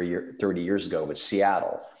literally 30 years ago with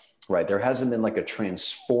Seattle, right? There hasn't been like a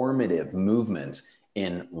transformative movement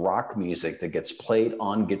in rock music that gets played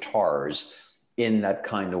on guitars in that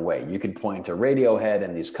kind of way. You can point to Radiohead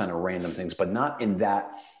and these kind of random things, but not in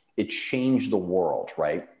that it changed the world,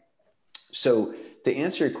 right? So to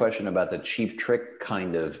answer your question about the Cheap Trick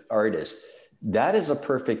kind of artist, that is a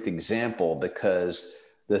perfect example, because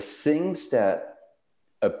the things that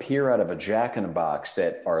appear out of a jack-in-a-box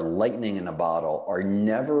that are lightning in a bottle are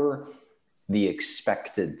never the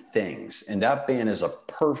expected things. And that band is a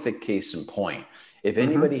perfect case in point. If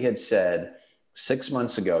anybody had said 6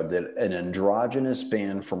 months ago that an androgynous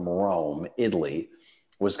band from Rome, Italy,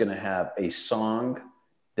 was going to have a song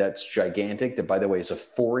that's gigantic, that by the way is a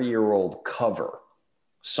 4-year-old cover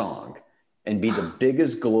song, and be the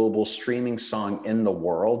biggest global streaming song in the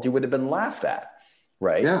world, you would have been laughed at,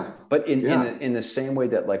 right? Yeah. But in the same way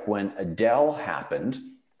that, like, when Adele happened,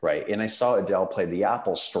 right? And I saw Adele play the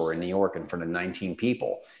Apple Store in New York in front of 19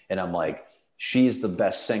 people, and I'm like, she's the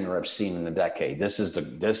best singer I've seen in a decade. This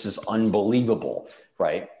is unbelievable,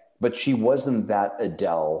 right? But she wasn't that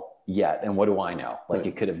Adele yet. And what do I know? Like,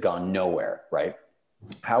 it could have gone nowhere, right?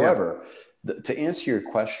 However, to answer your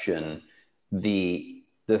question, the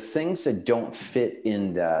things that don't fit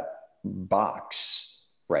in that box,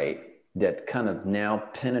 right, that kind of now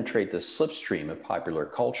penetrate the slipstream of popular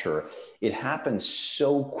culture, it happens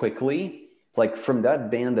so quickly Like from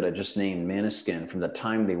that band that I just named, Maneskin, from the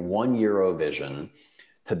time they won Eurovision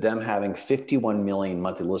to them having 51 million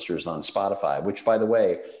monthly listeners on Spotify, which, by the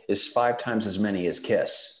way, is 5 times as many as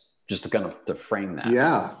Kiss, just to kind of to frame that.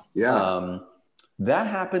 Yeah. That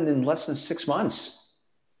happened in less than 6 months,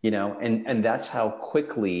 and that's how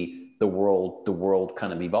quickly the world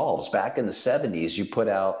kind of evolves. Back in the 70s, you put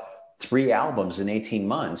out 3 albums in 18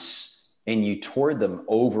 months and you toured them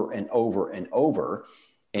over and over and over.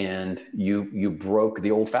 And you broke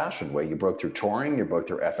the old fashioned way. You broke through touring, you broke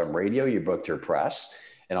through FM radio, you broke through press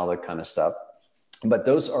and all that kind of stuff. But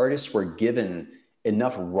those artists were given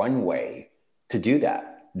enough runway to do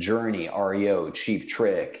that. Journey, REO, Cheap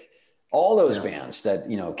Trick, all those bands that,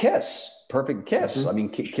 Kiss, Perfect Kiss. Mm-hmm. I mean,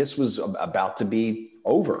 Kiss was about to be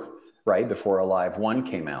over, right? Before Alive 1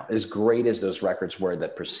 came out, as great as those records were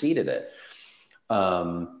that preceded it.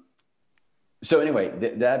 So anyway,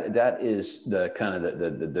 that is the kind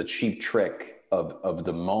of the Cheap Trick of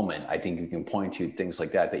the moment. I think you can point to things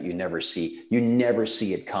like that you never see. You never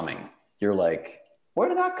see it coming. You're like, where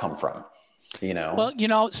did that come from?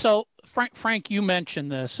 Well, so Frank, you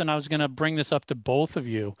mentioned this, and I was going to bring this up to both of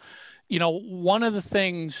you. One of the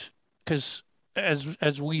things, because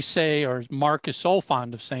as we say, or Mark is so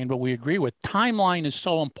fond of saying, but we agree with, timeline is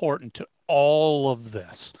so important to all of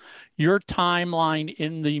this. Your timeline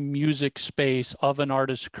in the music space of an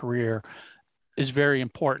artist's career is very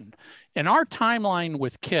important. In our timeline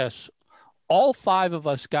with Kiss, all 5 of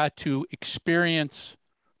us got to experience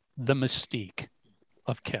the mystique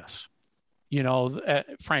of Kiss.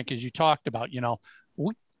 Frank, as you talked about,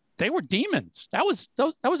 they were demons. That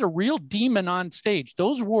was a real demon on stage.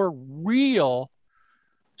 Those were real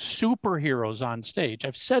superheroes on stage.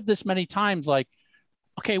 I've said this many times, like,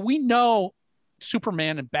 okay, we know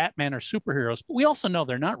Superman and Batman are superheroes, but we also know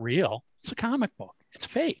they're not real. It's a comic book. It's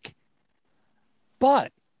fake.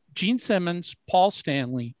 But Gene Simmons, Paul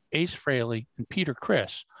Stanley, Ace Frehley, and Peter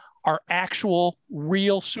Criss are actual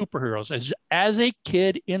real superheroes. As a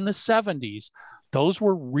kid in the 70s, those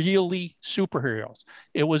were really superheroes.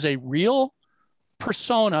 It was a real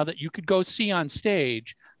persona that you could go see on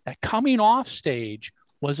stage, that coming off stage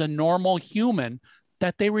was a normal human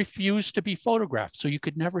that they refused to be photographed, so you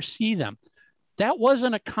could never see them. That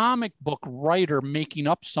wasn't a comic book writer making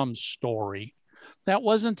up some story. That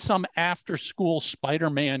wasn't some after-school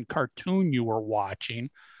Spider-Man cartoon you were watching.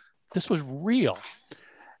 This was real.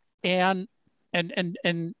 And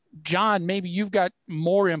John, maybe you've got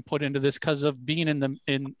more input into this because of being in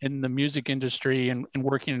the music industry and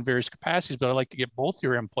working in various capacities, but I'd like to get both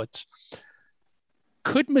your inputs.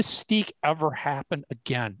 Could Mystique ever happen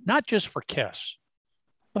again? Not just for Kiss,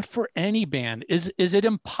 but for any band. Is it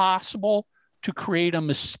impossible to create a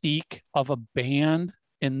mystique of a band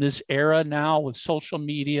in this era now with social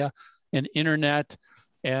media and internet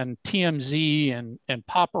and TMZ and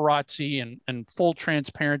paparazzi and full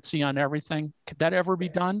transparency on everything? Could that ever be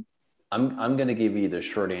done? I'm going to give you the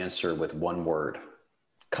short answer with one word: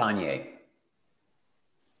 Kanye.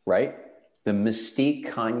 Right? The mystique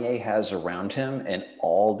Kanye has around him and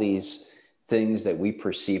all these things that we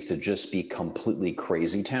perceive to just be completely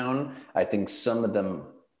crazy town, I think some of them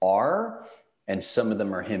are, and some of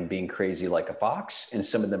them are him being crazy like a fox, and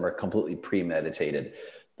some of them are completely premeditated.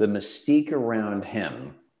 The mystique around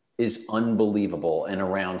him is unbelievable, and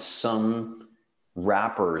around some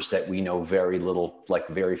rappers that we know very little, like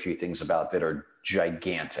very few things about, that are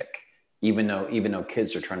gigantic, even though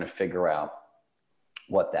kids are trying to figure out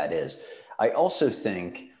what that is. I also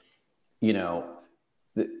think,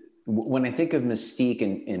 when I think of mystique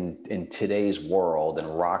in today's world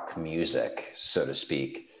and rock music, so to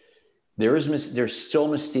speak, there's still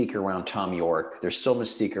mystique around Thom Yorke. There's still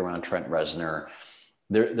mystique around Trent Reznor.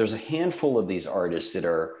 There's a handful of these artists that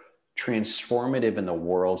are transformative in the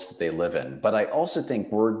worlds that they live in. But I also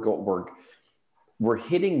think we're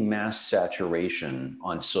hitting mass saturation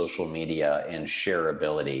on social media and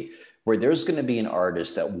shareability, where there's going to be an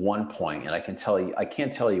artist at one point, and I can't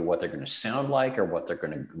tell you what they're going to sound like or what they're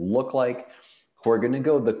going to look like, who are going to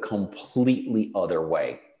go the completely other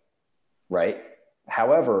way, right?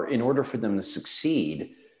 However, in order for them to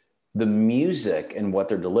succeed, the music and what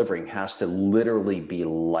they're delivering has to literally be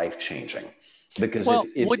life-changing. Because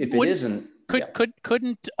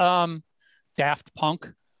couldn't Daft Punk?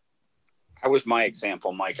 That was my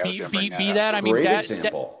example, Mike. Be that. I mean,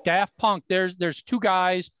 Daft Punk. There's 2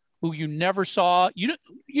 guys who you never saw. You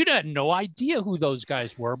had no idea who those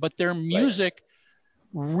guys were, but their music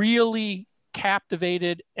really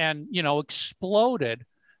captivated and exploded.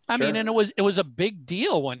 I mean, and it was a big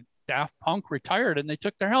deal when Daft Punk retired and they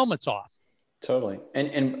took their helmets off. Totally.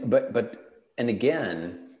 And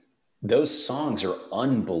again, those songs are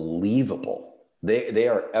unbelievable. They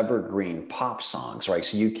are evergreen pop songs, right?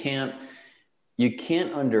 So you can't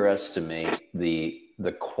underestimate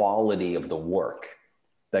the quality of the work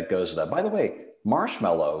that goes with that. By the way,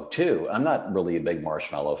 Marshmello too. I'm not really a big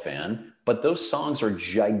Marshmello fan, but those songs are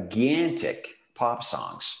gigantic pop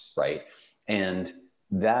songs, right? And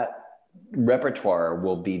that repertoire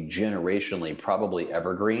will be generationally probably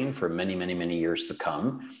evergreen for many, many, many years to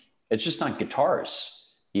come. It's just not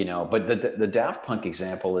guitars, you know, but the Daft Punk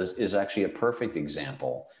example is actually a perfect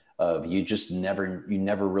example of you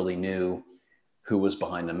never really knew who was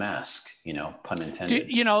behind the mask, you know, pun intended.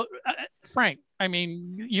 Frank, I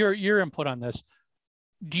mean, your input on this.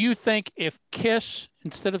 Do you think if Kiss,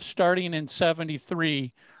 instead of starting in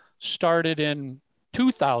 1973, started in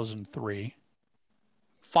 2003,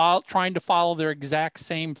 trying to follow their exact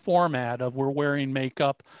same format of we're wearing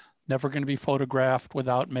makeup, never going to be photographed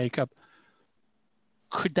without makeup,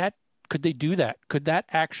 could they do that? Could that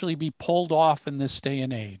actually be pulled off in this day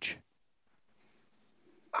and age?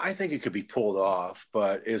 I think it could be pulled off,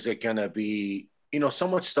 but is it going to be, so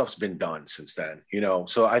much stuff's been done since then,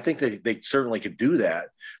 so I think they certainly could do that,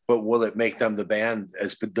 but will it make them the band,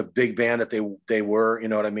 as the big band that they were, you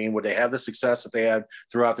know what I mean? Would they have the success that they had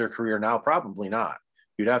throughout their career now? Probably not.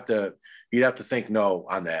 You'd have to think no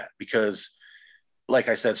on that, because like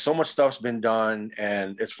I said, so much stuff's been done,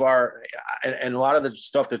 and and a lot of the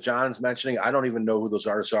stuff that John's mentioning, I don't even know who those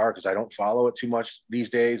artists are because I don't follow it too much these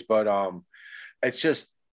days, but it's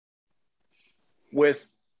just,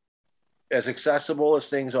 with as accessible as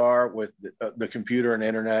things are with the computer and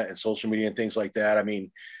internet and social media and things like that, I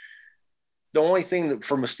mean, the only thing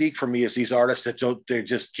for Mystique for me is these artists they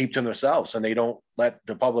just keep to themselves and they don't let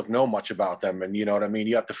the public know much about them. And you know what I mean?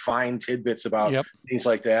 You have to find tidbits about things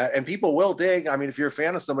like that. And people will dig. I mean, if you're a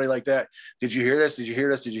fan of somebody like that, did you hear this? Did you hear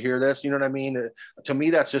this? Did you hear this? You know what I mean? To me,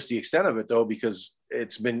 that's just the extent of it though, because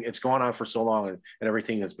it's gone on for so long and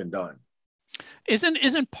everything has been done.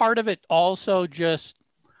 Isn't part of it also just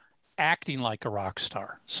acting like a rock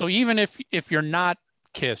star? So even if you're not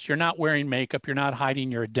Kiss, you're not wearing makeup, you're not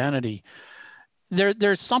hiding your identity,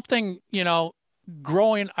 there's something,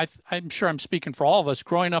 growing, I'm sure I'm speaking for all of us,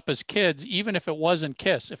 growing up as kids, even if it wasn't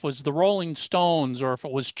Kiss, if it was the Rolling Stones or if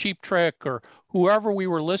it was Cheap Trick or whoever we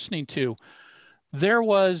were listening to, there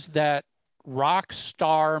was that rock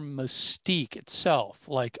star mystique itself.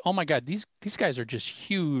 Like, oh my God, these guys are just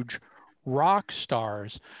huge rock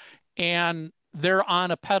stars and they're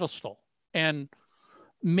on a pedestal. And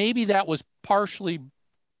maybe that was partially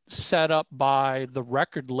set up by the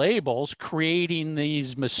record labels creating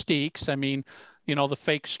these mystiques. I mean, the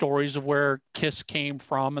fake stories of where Kiss came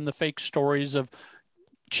from and the fake stories of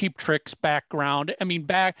Cheap Trick's background. I mean,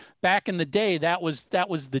 back in the day, that was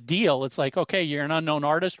the deal. It's like, okay, you're an unknown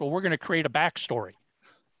artist. Well, we're going to create a backstory,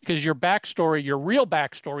 because your real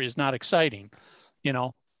backstory is not exciting.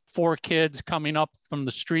 4 kids coming up from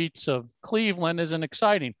the streets of Cleveland isn't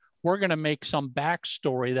exciting. We're going to make some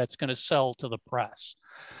backstory that's going to sell to the press.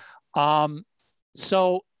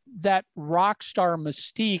 So that rock star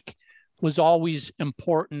mystique was always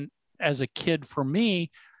important as a kid for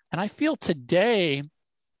me. And I feel today,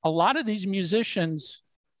 a lot of these musicians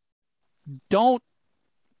don't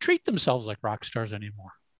treat themselves like rock stars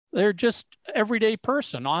anymore. They're just everyday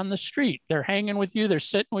person on the street. They're hanging with you. They're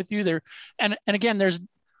sitting with you. And again,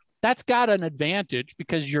 that's got an advantage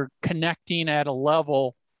because you're connecting at a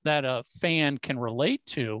level that a fan can relate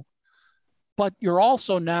to, but you're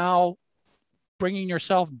also now bringing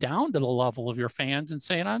yourself down to the level of your fans and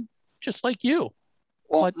saying, I'm just like you.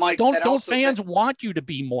 Well, but Mike, don't fans want you to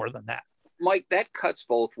be more than that? Mike, that cuts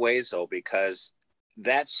both ways though, because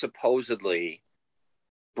that's supposedly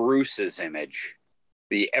Bruce's image,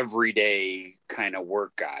 the everyday kind of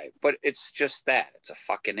work guy, but it's just that. It's a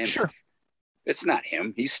fucking image. Sure. It's not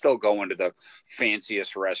him. He's still going to the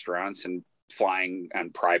fanciest restaurants and flying on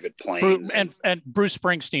private planes. And Bruce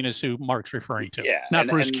Springsteen is who Mark's referring to. Yeah, not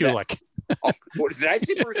Bruce Kulick. Did I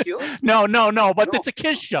say Bruce Kulick? No. But it's a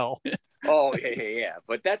Kiss show. Oh yeah.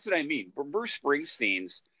 But that's what I mean. Bruce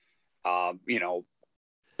Springsteen's,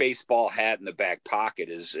 baseball hat in the back pocket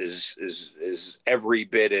is every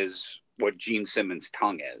bit as what Gene Simmons'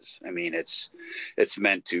 tongue is. I mean, it's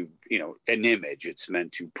meant to, an image. It's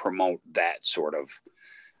meant to promote that sort of,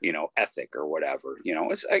 ethic or whatever.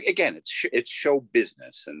 It's show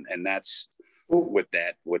business, and that's what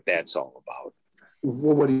that's all about.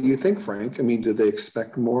 Well, what do you think, Frank? I mean, did they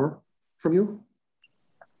expect more from you?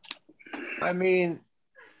 I mean,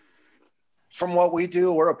 from what we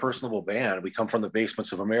do, we're a personable band. We come from the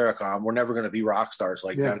basements of America. We're never going to be rock stars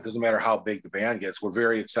like that. It doesn't matter how big the band gets. We're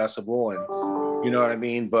very accessible, and you know what I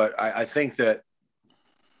mean? But I think that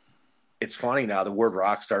it's funny now, the word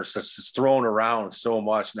rock star is just thrown around so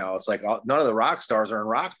much now. It's like none of the rock stars are in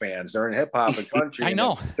rock bands. They're in hip hop and country. I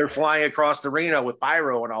know. They're flying across the arena with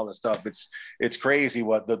pyro and all this stuff. It's crazy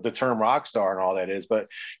what the term rock star and all that is. But,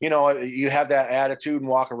 you know, you have that attitude and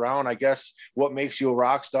walk around. I guess what makes you a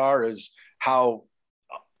rock star is how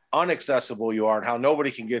unaccessible you are and how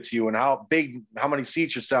nobody can get to you and how many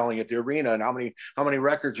seats you're selling at the arena and how many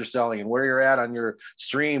records you're selling and where you're at on your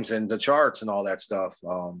streams and the charts and all that stuff.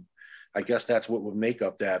 I guess that's what would make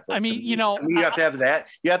up that. But I mean, you have to have that.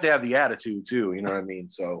 You have to have the attitude too. You know what I mean?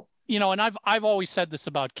 So, you know, and I've always said this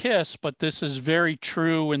about KISS, but this is very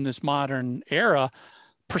true in this modern era.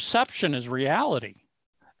 Perception is reality.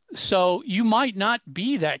 So you might not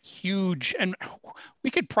be that huge, and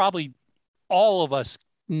we could probably, all of us,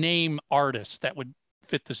 name artists that would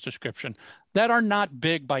fit this description that are not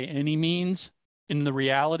big by any means in the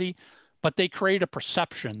reality, but they create a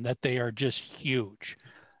perception that they are just huge.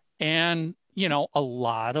 And, you know, a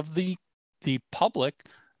lot of the public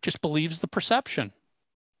just believes the perception.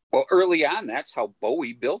 Well, early on, that's how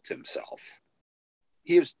Bowie built himself.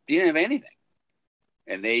 He didn't have anything.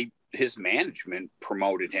 And his management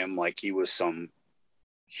promoted him like he was some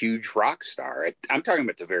huge rock star. I'm talking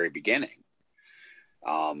about the very beginning.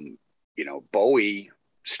 You know, Bowie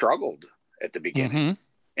struggled at the beginning,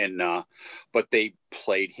 and but they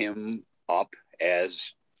played him up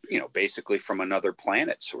as, you know, basically from another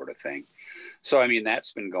planet sort of thing. So, I mean,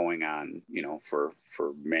 that's been going on, you know, for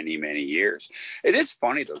many, many years. It is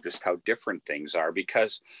funny, though, just how different things are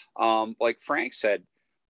because, like Frank said,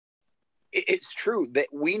 it's true that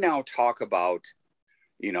we now talk about,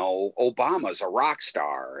 you know, Obama's a rock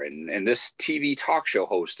star and this TV talk show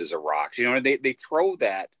host is a rock. You know, they throw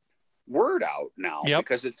that word out now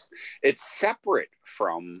because it's separate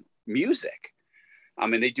from music. I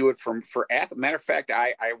mean, they do it for matter of fact,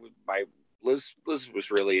 Liz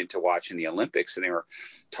was really into watching the Olympics, and they were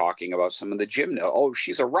talking about some of the gym. Oh,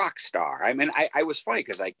 she's a rock star. I mean, I was funny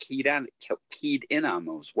because I keyed in on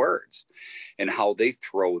those words and how they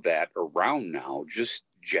throw that around now, just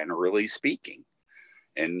generally speaking.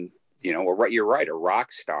 And, you know, you're right. A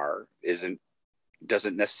rock star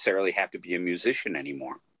doesn't necessarily have to be a musician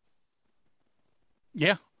anymore.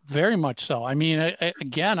 Yeah, very much so. I mean,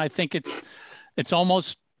 again, I think it's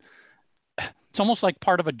almost like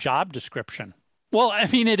part of a job description. Well, I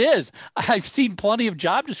mean, it is. I've seen plenty of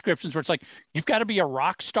job descriptions where it's like, you've got to be a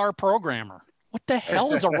rock star programmer. What the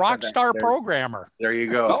hell is a rock star programmer? There you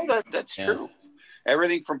go. No, that's true.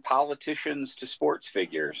 Everything from politicians to sports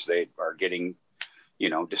figures, they are getting, you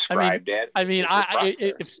know, described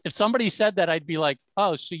if somebody said that, I'd be like,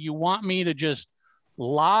 oh, so you want me to just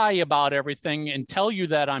lie about everything and tell you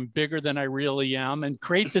that I'm bigger than I really am and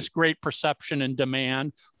create this great perception and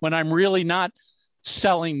demand when I'm really not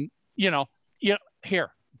selling, here,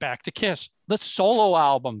 back to KISS, the solo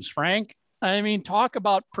albums, Frank. I mean, talk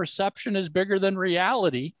about perception is bigger than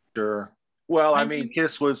reality. Sure. Well, I mean,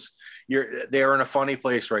 KISS they're in a funny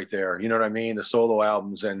place right there. You know what I mean? The solo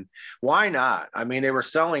albums, and why not? I mean, they were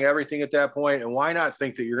selling everything at that point, and why not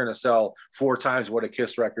think that you're going to sell 4 times what a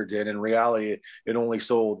KISS record did? In reality, it only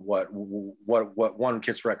sold what one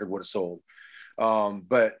KISS record would have sold.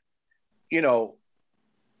 But, you know,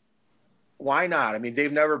 why not? I mean,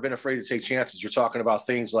 they've never been afraid to take chances. You're talking about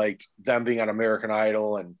things like them being on American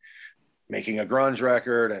Idol and making a grunge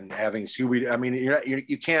record and having Scooby. I mean,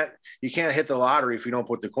 you can't hit the lottery if you don't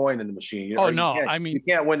put the coin in the machine. You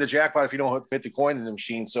can't win the jackpot if you don't hit the coin in the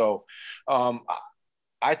machine. So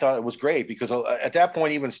I thought it was great because at that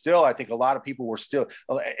point, even still, I think a lot of people were still,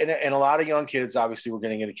 and a lot of young kids obviously were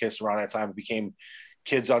getting into KISS around that time. It became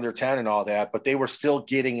kids under 10 and all that, but they were still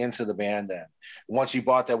getting into the band then. Once you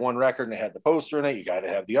bought that one record and it had the poster in it, you got to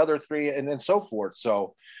have the other 3 and then so forth.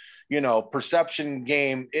 So, you know, perception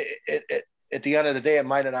game, at the end of the day, it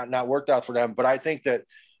might have not worked out for them. But I think that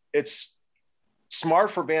it's smart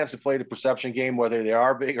for bands to play the perception game, whether they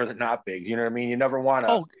are big or they're not big. You know what I mean? You never want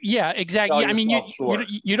to. Oh, yeah, exactly. I mean,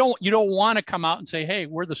 you don't want to come out and say, hey,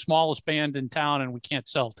 we're the smallest band in town and we can't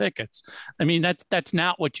sell tickets. I mean, that's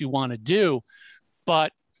not what you want to do.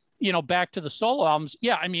 But, you know, back to the solo albums.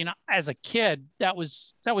 Yeah, I mean, as a kid, that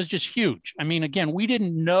was just huge. I mean, again, we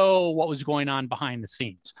didn't know what was going on behind the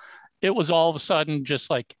scenes. It was all of a sudden just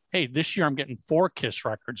like, hey, this year I'm getting 4 KISS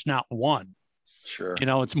records, not 1. Sure. You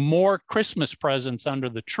know, it's more Christmas presents under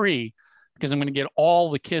the tree because I'm going to get all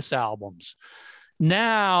the KISS albums.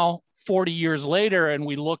 Now, 40 years later, and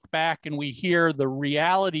we look back and we hear the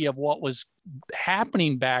reality of what was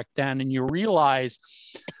happening back then, and you realize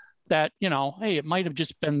that, you know, hey, it might have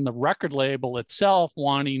just been the record label itself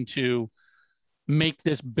wanting to make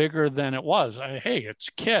this bigger than it was. Hey, it's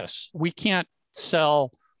KISS. We can't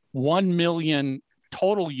sell 1 million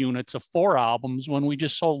total units of 4 albums when we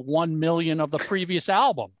just sold 1 million of the previous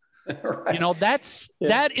album. Right. You know,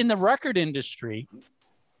 that in the record industry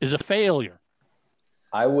is a failure.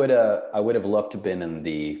 I would have loved to have been in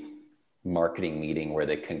the marketing meeting where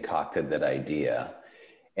they concocted that idea.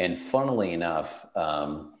 And funnily enough,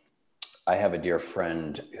 I have a dear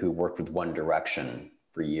friend who worked with One Direction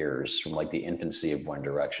for years, from like the infancy of One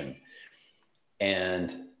Direction.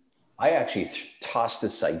 And I actually tossed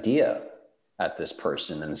this idea at this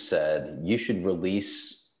person and said, you should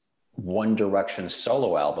release One Direction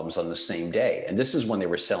solo albums on the same day. And this is when they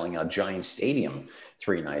were selling out Giant Stadium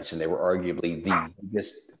 3 nights, and they were arguably the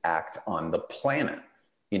biggest act on the planet,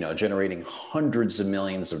 you know, generating hundreds of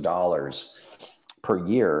millions of dollars per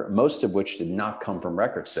year, most of which did not come from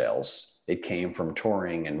record sales. It came from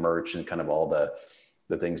touring and merch and kind of all the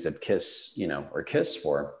things that Kiss, you know, or Kiss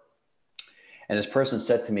for. And this person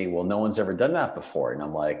said to me, well, no one's ever done that before. And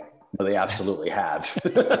I'm like, no, they absolutely have.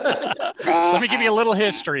 Let me give you a little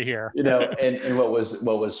history here. You know, and what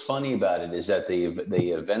was funny about it is that they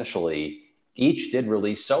eventually each did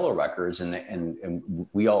release solo records, and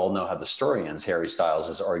we all know how the story ends. Harry Styles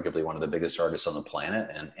is arguably one of the biggest artists on the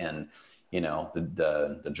planet, and you know,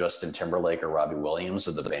 the Justin Timberlake or Robbie Williams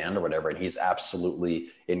of the band or whatever, and he's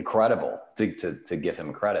absolutely incredible to give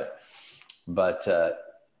him credit. But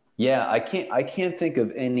yeah, I can't think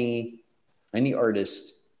of any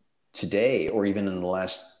artist today or even in the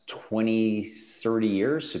last 20, 30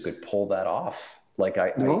 years who could pull that off. Like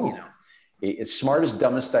I you know, it's smartest,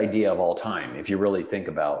 dumbest idea of all time, if you really think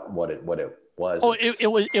about what it was. Oh,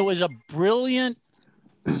 it was a brilliant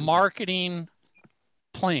marketing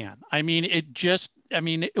plan. I mean,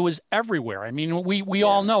 it was everywhere. I mean, we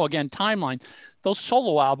all know, again, timeline, those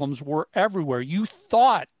solo albums were everywhere. You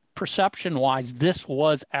thought perception-wise, this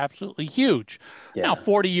was absolutely huge. Yeah. Now,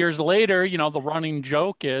 40 years later, you know, the running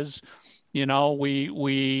joke is, you know,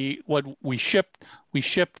 we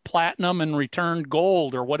shipped platinum and returned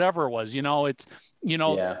gold or whatever it was. You know, it's, you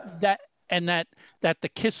know, that the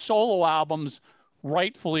Kiss solo albums,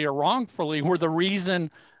 rightfully or wrongfully, were the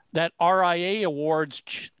reason that RIA awards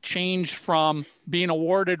changed from being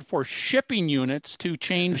awarded for shipping units to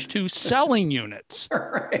change to selling units.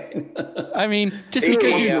 Right. I mean, just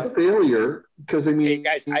because you're a failure, because I mean, hey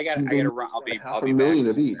guys, I gotta run. I'll be $500,000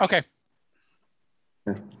 of each. Okay.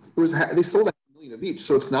 It was they sold $500,000 of each,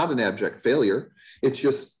 so it's not an abject failure. It's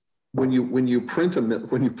just when you press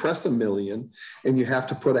 1 million and you have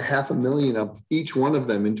to put $500,000 of each one of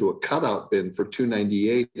them into a cutout bin for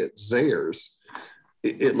 $298 at Zayre's.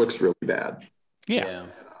 It looks really bad. Yeah.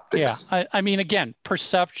 I mean, again,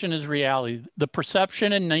 perception is reality. The perception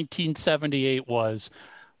in 1978 was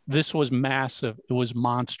this was massive. It was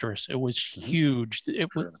monstrous. It was huge.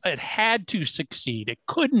 It had to succeed. It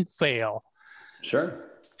couldn't fail. Sure.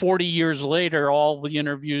 40 years later, all the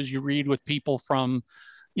interviews you read with people from,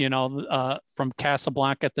 you know, from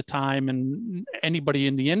Casablanca at the time and anybody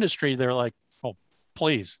in the industry, they're like, oh,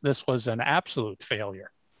 please, this was an absolute failure.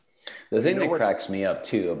 The thing that cracks me up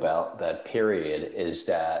too about that period is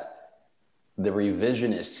that the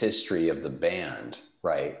revisionist history of the band,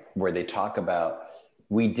 right, where they talk about,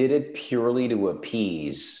 we did it purely to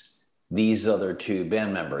appease these other 2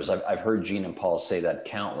 band members. I've heard Gene and Paul say that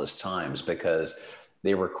countless times because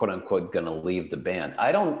they were quote unquote going to leave the band.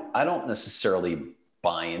 I don't necessarily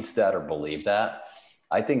buy into that or believe that.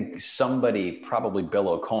 I think somebody, probably Bill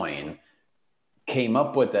O'Coin, came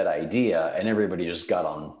up with that idea and everybody just got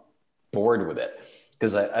on board with it,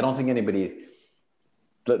 because I don't think anybody,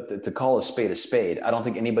 to call a spade, I don't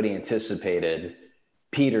think anybody anticipated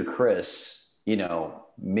Peter Criss, you know,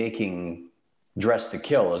 making Dress to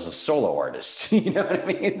Kill as a solo artist. You know what I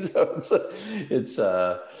mean? So it's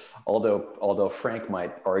although Frank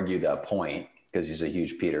might argue that point because he's a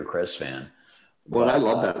huge Peter Criss fan. Well, I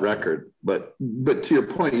love that record, but to your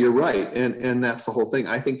point, you're right, and that's the whole thing.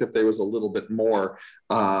 I think that there was a little bit more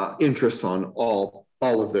interest on all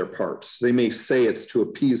of their parts. They may say it's to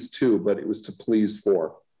appease 2, but it was to please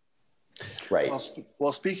 4. Right.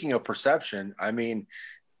 Well, speaking of perception, I mean,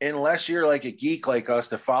 unless you're like a geek like us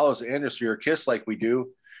that follows the industry or Kiss like we do,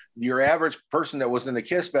 your average person that was in the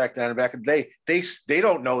Kiss back then, they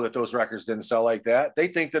don't know that those records didn't sell like that. They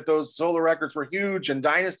think that those solo records were huge and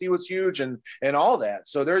Dynasty was huge and all that.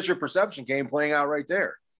 So there's your perception game playing out right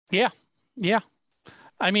there. Yeah.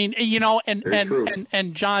 I mean, you know,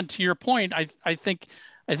 and John, to your point, I think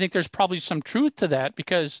there's probably some truth to that,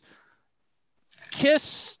 because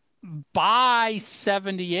Kiss by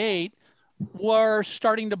 78 were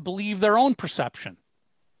starting to believe their own perception.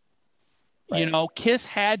 Right. You know, Kiss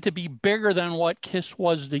had to be bigger than what Kiss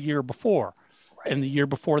was the year before, right, and the year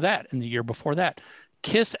before that, and the year before that.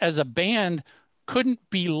 Kiss as a band couldn't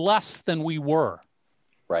be less than we were.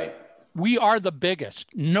 Right. We are the biggest.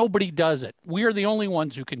 Nobody does it. We are the only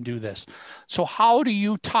ones who can do this. So how do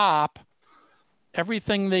you top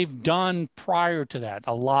everything they've done prior to that?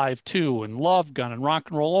 Alive 2 and Love Gun and Rock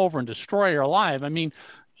and Roll Over and Destroyer Alive. I mean,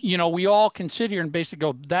 you know, we all can sit here and basically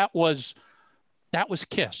go, that was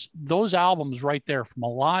Kiss. Those albums right there, from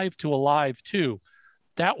Alive to Alive 2,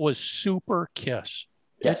 that was super Kiss.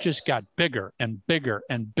 Yes. It just got bigger and bigger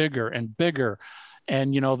and bigger and bigger.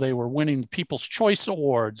 And, you know, they were winning People's Choice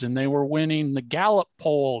Awards, and they were winning the Gallup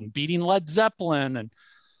poll and beating Led Zeppelin. And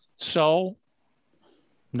so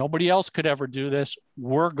nobody else could ever do this.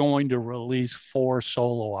 We're going to release 4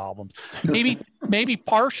 solo albums. Maybe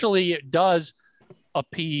partially it does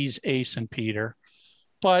appease Ace and Peter,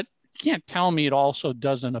 but you can't tell me it also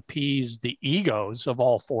doesn't appease the egos of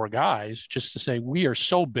all 4 guys, just to say, we are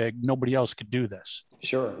so big, nobody else could do this.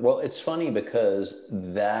 Sure. Well, it's funny because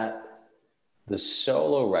the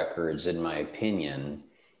solo records, in my opinion,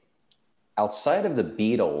 outside of the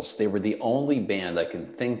Beatles, they were the only band I can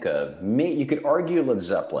think of. You could argue Led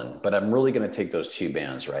Zeppelin, but I'm really going to take those 2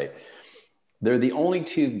 bands, right? They're the only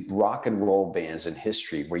 2 rock and roll bands in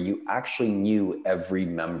history where you actually knew every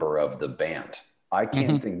member of the band. I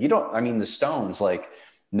can't think, the Stones, like,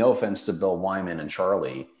 no offense to Bill Wyman and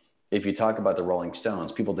Charlie, if you talk about the Rolling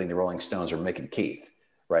Stones, people think the Rolling Stones are Mick and Keith,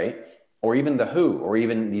 right? Or even the Who, or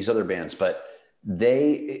even these other bands, but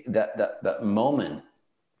that moment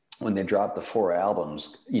when they dropped the 4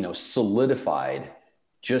 albums, you know, solidified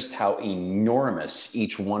just how enormous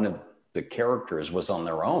each one of the characters was on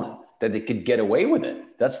their own, that they could get away with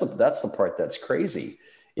it. That's the part that's crazy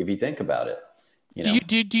if you think about it. You know?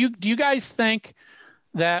 Do you guys think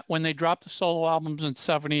that when they dropped the solo albums in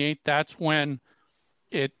 '78, that's when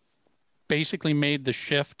it basically made the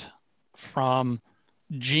shift from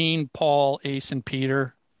Gene, Paul, Ace, and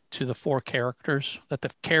Peter to the 4 characters, that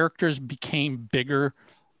the characters became bigger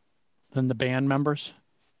than the band members?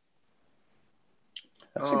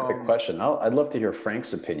 That's a great question. I'd love to hear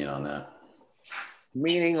Frank's opinion on that.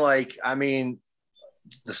 Meaning, like, I mean,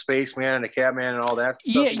 the Spaceman and the Catman and all that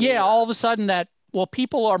stuff? Yeah. All of a sudden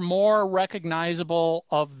people are more recognizable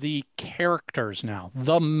of the characters now,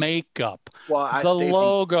 the makeup, the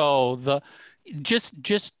logo, yes,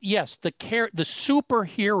 the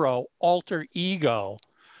superhero alter ego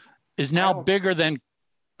is now bigger than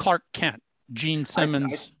Clark Kent, Gene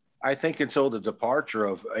Simmons. I think until the departure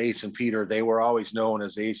of Ace and Peter, they were always known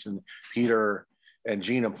as Ace and Peter and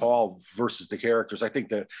Gene and Paul versus the characters. I think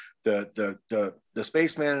the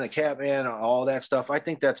Spaceman and the Catman, all that stuff, I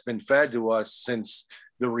think that's been fed to us since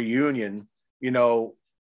the reunion, you know,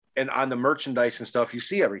 and on the merchandise and stuff, you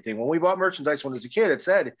see everything. When we bought merchandise when I was a kid, it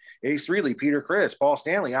said Ace Frehley, Peter Criss, Paul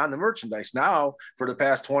Stanley on the merchandise. Now, for the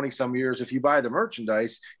past 20 some years, if you buy the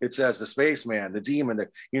merchandise, it says the Spaceman, the Demon,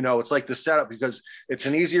 it's like the setup, because it's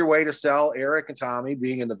an easier way to sell Eric and Tommy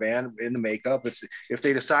being in the band, in the makeup. It's, if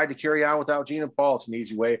they decide to carry on without Gene and Paul, it's an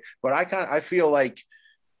easy way. But I feel like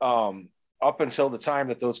up until the time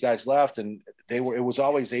that those guys left, and it was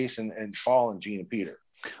always Ace and Paul and Gene and Peter.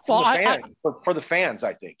 For the fans,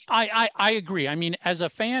 I think. I agree. I mean, as a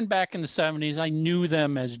fan back in the 70s, I knew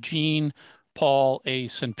them as Gene, Paul,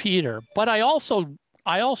 Ace, and Peter. But I also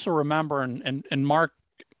remember, and Mark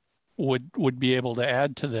would be able to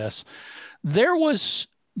add to this, there was,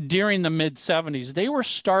 during the mid-70s, they were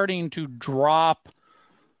starting to drop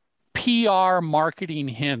PR marketing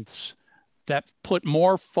hints that put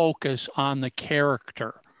more focus on the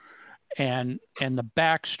character and the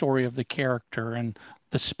backstory of the character and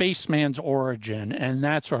the Spaceman's origin and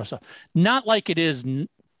that sort of stuff. Not like it is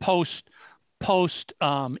post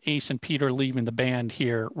Ace and Peter leaving the band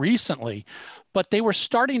here recently, but they were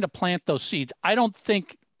starting to plant those seeds. I don't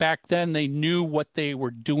think back then they knew what they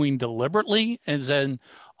were doing deliberately, as in,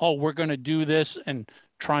 oh, we're going to do this and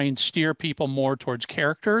try and steer people more towards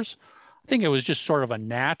characters. I think it was just sort of a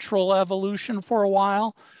natural evolution for a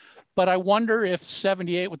while. But I wonder if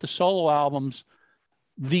 '78 with the solo albums,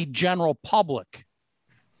 the general public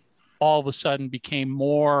all of a sudden became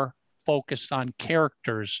more focused on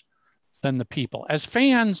characters than the people. As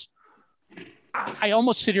fans, I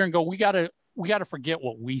almost sit here and go, we gotta forget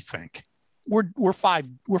what we think. We're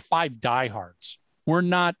five diehards. We're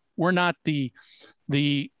not the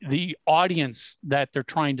audience that they're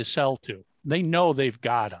trying to sell to. They know they've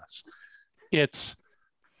got us. It's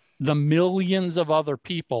the millions of other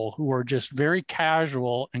people who are just very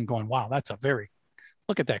casual and going, wow,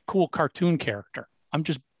 look at that cool cartoon character. I'm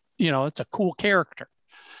just, it's a cool character.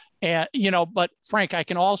 And, but Frank, I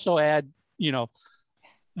can also add,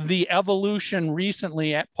 the evolution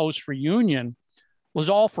recently at post reunion was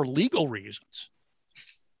all for legal reasons.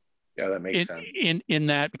 Yeah, that makes sense. In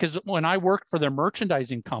that, because when I worked for their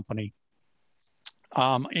merchandising company,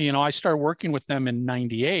 I started working with them in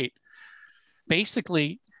 '98.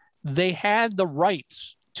 Basically, they had the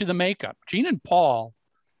rights to the makeup. Gene and Paul,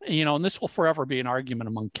 and this will forever be an argument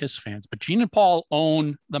among Kiss fans, but Gene and Paul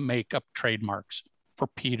own the makeup trademarks for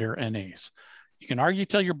Peter and Ace. You can argue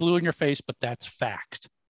till you're blue in your face, but that's fact.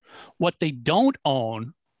 What they don't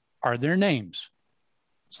own are their names.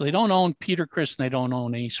 So they don't own Peter Criss and they don't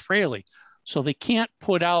own Ace Frehley. So they can't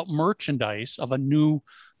put out merchandise of a new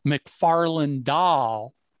McFarlane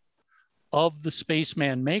doll of the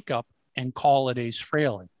Spaceman makeup and call it Ace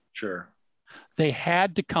Frehley. Sure. They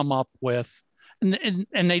had to come up with, and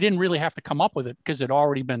they didn't really have to come up with it because it had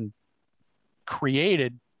already been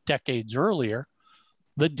created decades earlier,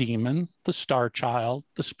 the Demon, the Star Child,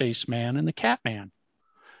 the Spaceman, and the Catman.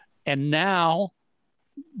 And now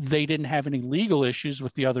they didn't have any legal issues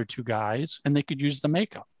with the other two guys and they could use the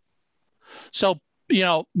makeup. So,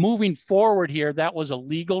 moving forward here, that was a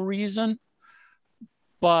legal reason.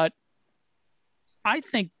 But I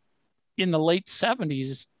think in the late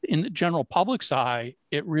 70s, in the general public's eye,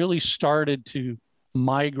 it really started to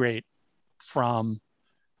migrate from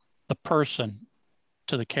the person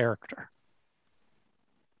to the character.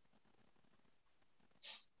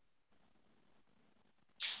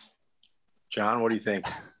 John, what do you think?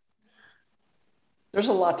 There's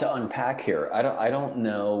a lot to unpack here. I don't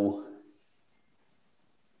know.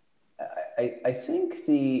 I think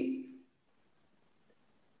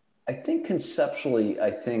conceptually,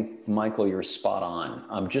 Michael, you're spot on.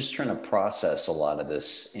 I'm just trying to process a lot of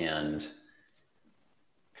this, and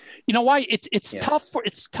you know why it's tough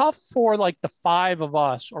for like the five of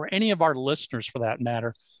us or any of our listeners for that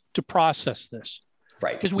matter to process this.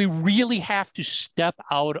 Right. Because we really have to step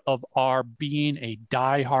out of our being a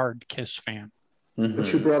diehard Kiss fan. Mm-hmm.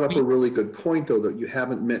 But you brought up a really good point, though,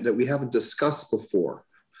 that we haven't discussed before.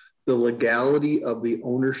 The legality of the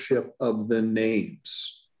ownership of the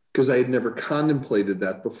names. Because I had never contemplated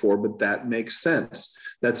that before, but that makes sense.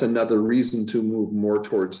 That's another reason to move more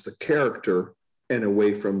towards the character and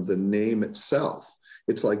away from the name itself.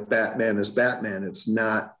 It's like Batman is Batman. It's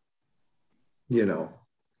not,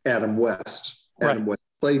 Adam West. Adam West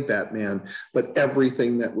played Batman, but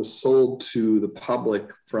everything that was sold to the public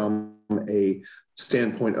from a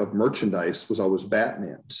standpoint of merchandise was always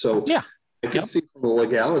Batman. So I can see from a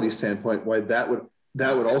legality standpoint why that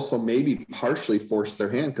would also maybe partially force their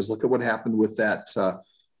hand, because look at what happened with that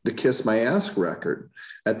the Kiss My Ass record.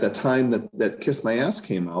 At the time that Kiss My Ass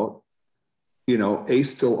came out,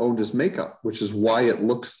 Ace still owned his makeup, which is why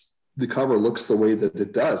the cover looks the way that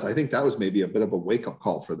it does. I think that was maybe a bit of a wake-up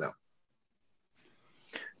call for them.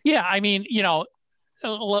 Yeah, I mean,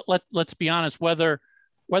 let's be honest, whether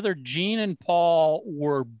Gene and Paul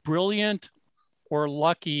were brilliant or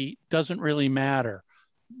lucky doesn't really matter.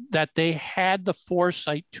 That they had the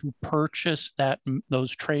foresight to purchase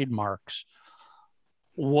those trademarks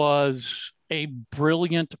was a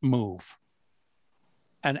brilliant move,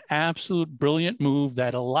 an absolute brilliant move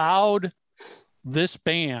that allowed this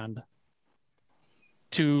band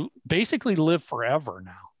to basically live forever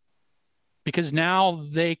now. Because now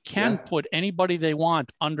they can put anybody they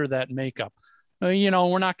want under that makeup.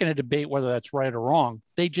 We're not going to debate whether that's right or wrong.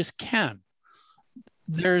 They just can.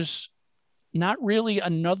 There's not really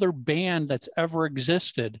another band that's ever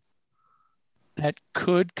existed that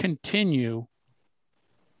could continue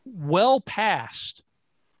well past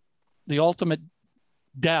the ultimate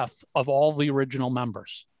death of all the original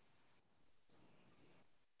members.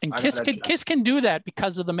 And Kiss can do that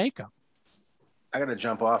because of the makeup. I got to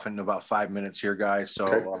jump off in about 5 minutes here, guys. So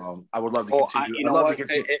okay. I would love to continue.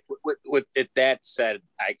 With that said,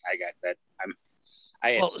 I got that.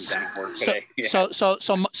 I had some time work today.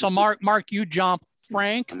 So Mark, you jump.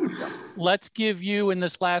 Frank, let's give you in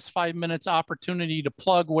this last 5 minutes opportunity to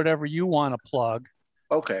plug whatever you want to plug.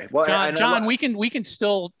 Okay. Well, John, we can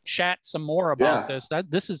still chat some more about this.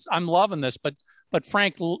 I'm loving this, but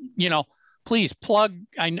Frank, please plug.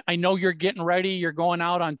 I know you're getting ready. You're going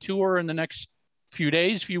out on tour in the next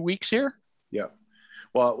few weeks here. Yeah.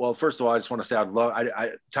 Well, first of all, I just want to say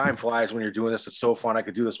time flies when you're doing this. It's so fun. I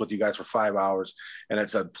could do this with you guys for 5 hours, and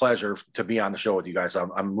it's a pleasure to be on the show with you guys.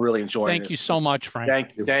 I'm really enjoying it. Thank you so much,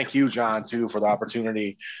 Frank. Thank you, John, too, for the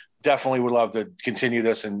opportunity. Definitely would love to continue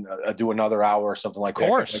this and do another hour or something like that. Of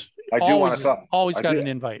course. I do want to talk. Always got an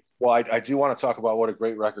invite. Well, I do want to talk about what a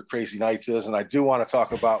great record Crazy Nights is, and I do want to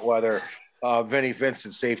talk about whether Vinnie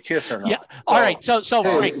Vincent saved Kiss or not. Yeah. All right. So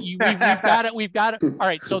Frank, we've got it. We've got it. All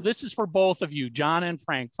right. So this is for both of you, John and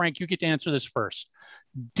Frank. Frank, you get to answer this first.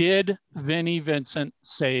 Did Vinnie Vincent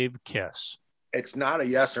save Kiss? it's not a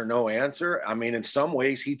yes or no answer. I mean, in some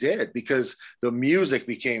ways he did, because the music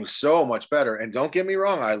became so much better. And don't get me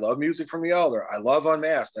wrong, I love music from the Elder. I love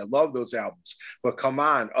Unmasked. I love those albums. But come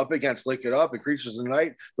on, up against Lick It Up and Creatures of the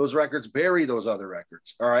Night, those records bury those other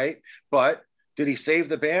records. All right. But did he save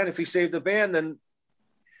the band? If he saved the band, then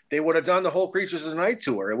they would have done the whole Creatures of the Night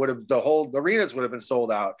tour. It would have, the whole arenas would have been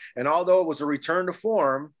sold out. And although it was a return to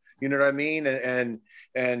form, you know what I mean?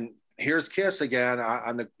 And here's Kiss again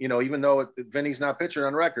on the, you know, even though Vinny's not pictured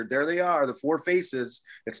on record, there they are, the four faces.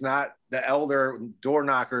 It's not the Elder, door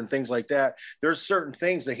knocker, and things like that. There's certain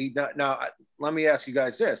things that he, now let me ask you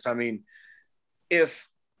guys this. I mean, if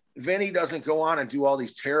Vinny doesn't go on and do all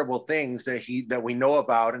these terrible things that we know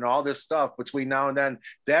about and all this stuff between now and then,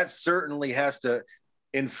 that certainly has to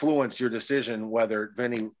influence your decision whether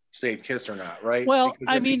Vinny saved Kiss or not, right? Well, because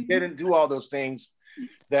I if mean, he didn't do all those things,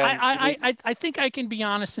 then I think I can be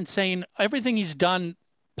honest in saying everything he's done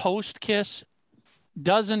post Kiss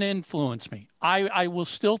doesn't influence me. I will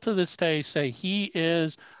still to this day say he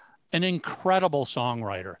is an incredible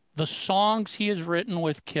songwriter. The songs he has written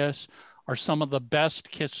with Kiss are some of the best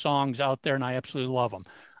Kiss songs out there, and I absolutely love them.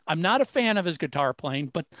 I'm not a fan of his guitar playing,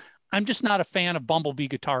 but I'm just not a fan of Bumblebee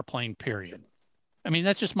guitar playing, period. I mean,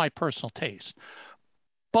 that's just my personal taste.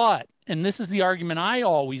 But, and this is the argument I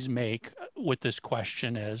always make with this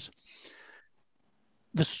question, is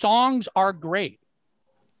the songs are great,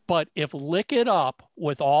 but if Lick It Up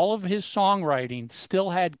with all of his songwriting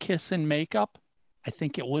still had Kiss and makeup, I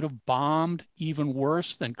think it would have bombed even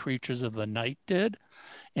worse than Creatures of the Night did,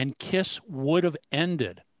 and Kiss would have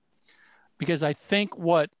ended. Because I think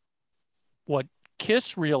what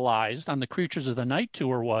Kiss realized on the Creatures of the Night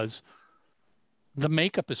tour was the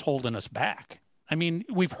makeup is holding us back. I mean,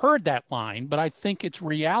 we've heard that line, but I think it's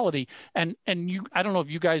reality. And you, I don't know if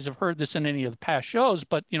you guys have heard this in any of the past shows,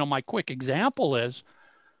 but you know, my quick example is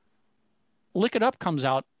Lick It Up comes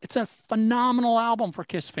out. It's a phenomenal album for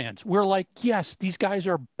Kiss fans. We're like, yes, these guys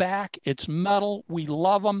are back. It's metal. We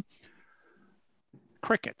love them.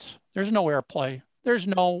 Crickets. There's no airplay. There's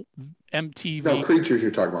no MTV. No, Creatures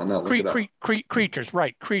you're talking about. No, Creatures,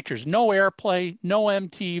 right. Creatures. No airplay, no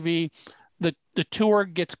MTV. The tour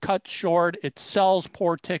gets cut short. It sells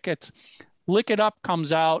poor tickets. Lick It Up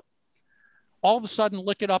comes out. All of a sudden,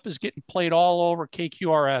 Lick It Up is getting played all over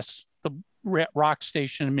KQRS, the rock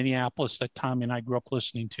station in Minneapolis that Tommy and I grew up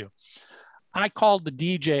listening to. I called the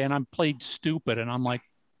DJ and I played Stupid, and I'm like,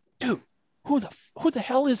 dude, who the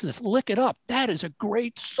hell is this? Lick It Up. That is a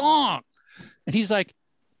great song. And he's like,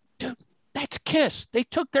 dude, that's Kiss. They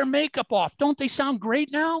took their makeup off. Don't they sound great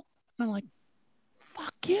now? And I'm like,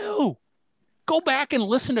 fuck you. Go back and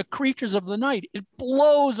listen to Creatures of the Night. It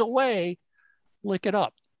blows away Lick It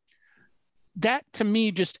Up. That to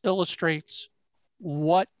me just illustrates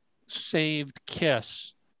what saved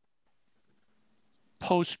Kiss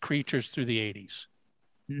post Creatures through the 80s.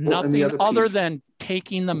 Well, nothing other than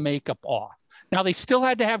taking the makeup off. Now, they still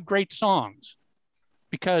had to have great songs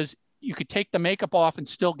because you could take the makeup off and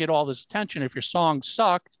still get all this attention. If your song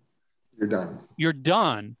sucked, you're done. You're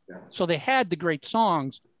done. Yeah. So they had the great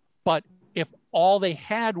songs, but if all they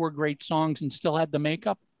had were great songs and still had the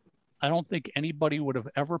makeup, I don't think anybody would have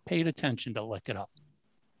ever paid attention to Lick It Up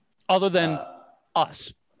other than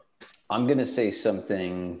us. I'm going to say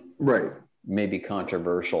something right, maybe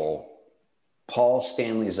controversial. Paul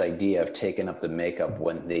Stanley's idea of taking up the makeup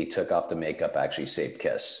when they took off the makeup actually saved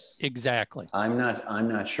Kiss. Exactly. I'm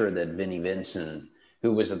not sure that Vinnie Vincent,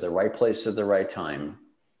 who was at the right place at the right time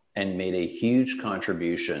and made a huge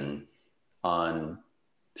contribution on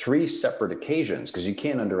 3 separate occasions, because you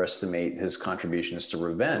can't underestimate his contributions to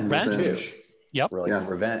Revenge. Too. Yep. Really, yeah.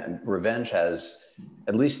 Revenge has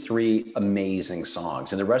at least 3 amazing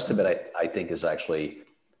songs, and the rest of it I think is actually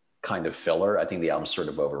kind of filler. I think the album's sort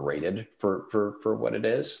of overrated for what it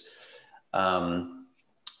is. But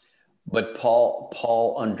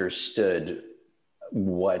Paul understood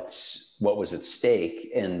what was at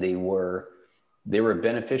stake, and they were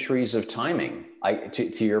beneficiaries of timing.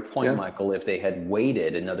 To your point, yeah. Michael, if they had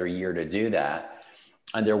waited another year to do that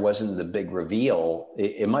and there wasn't the big reveal,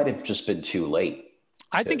 it might have just been too late.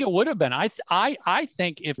 I think it would have been. I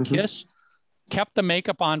think if Kiss kept the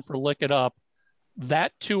makeup on for Lick It Up,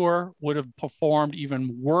 that tour would have performed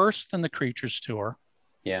even worse than the Creatures tour.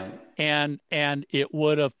 Yeah. And it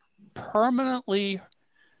would have permanently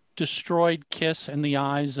destroyed Kiss in the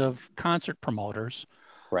eyes of concert promoters.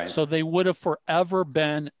 Right. So they would have forever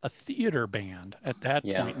been a theater band at that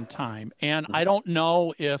point in time. And I don't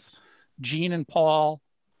know if Gene and Paul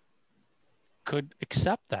could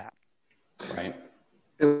accept that. Right.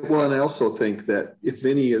 Well, and I also think that if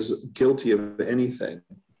Vinny is guilty of anything,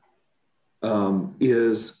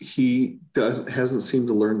 is he hasn't seemed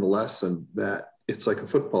to learn the lesson that it's like a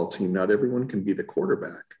football team. Not everyone can be the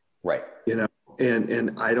quarterback. Right. You know,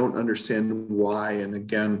 and I don't understand why. And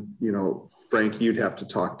again, you know, Frank, you'd have to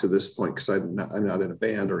talk to this point because I'm not in a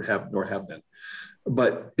band nor have been.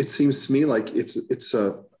 But it seems to me like it's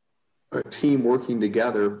a team working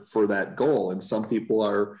together for that goal. And some people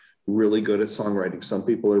are really good at songwriting. Some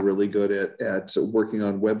people are really good at working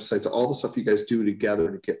on websites, all the stuff you guys do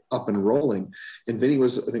together to get up and rolling. And Vinny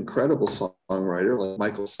was an incredible songwriter, like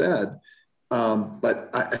Michael said. But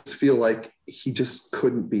I feel like he just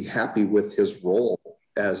couldn't be happy with his role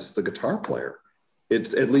as the guitar player.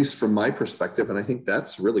 It's at least from my perspective. And I think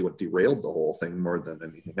that's really what derailed the whole thing more than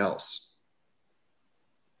anything else.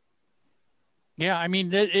 Yeah. I mean,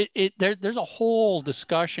 there's a whole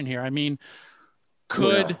discussion here. I mean,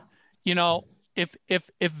 you know, if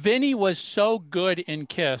Vinny was so good in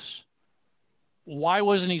Kiss, why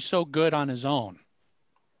wasn't he so good on his own?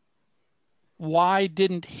 Why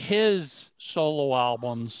didn't his solo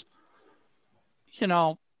albums, you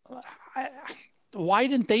know, why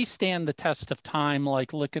didn't they stand the test of time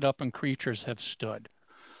like Lick It Up and Creatures have stood?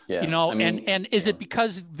 Yeah. You know, I mean, and is it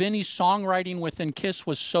because Vinny's songwriting within Kiss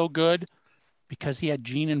was so good because he had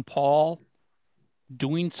Gene and Paul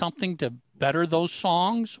doing something to better those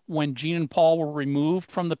songs when Gene and Paul were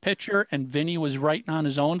removed from the picture and Vinny was writing on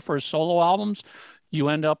his own for his solo albums? You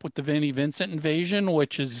end up with the Vinnie Vincent Invasion,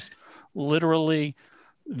 which is literally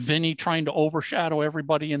Vinny trying to overshadow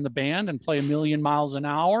everybody in the band and play a million miles an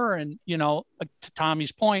hour. And, you know, to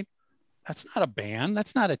Tommy's point, that's not a band.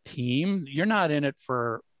 That's not a team. You're not in it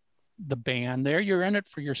for the band there. You're in it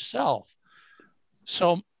for yourself.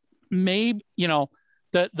 So maybe, you know,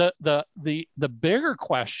 the bigger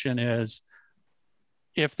question is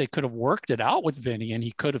if they could have worked it out with Vinny and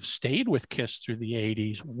he could have stayed with Kiss through the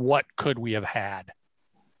 80s, what could we have had?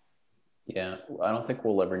 Yeah, I don't think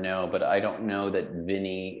we'll ever know, but I don't know that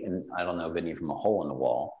Vinny, and I don't know Vinny from a hole in the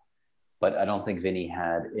wall, but I don't think Vinny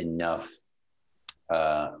had enough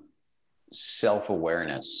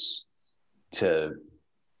self-awareness to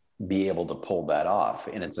be able to pull that off.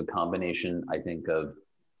 And it's a combination, I think, of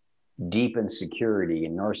deep insecurity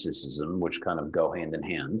and narcissism, which kind of go hand in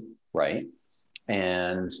hand, right?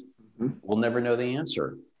 And we'll never know the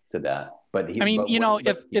answer to that. But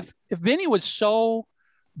if Vinny was so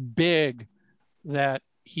big that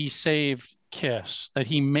he saved Kiss, that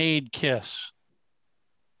he made Kiss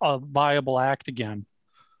a viable act again,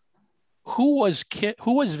 who was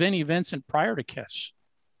Vinnie Vincent prior to Kiss?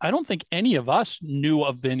 I don't think any of us knew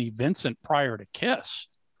of Vinnie Vincent prior to Kiss.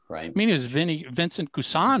 Right. I mean, it was Vincent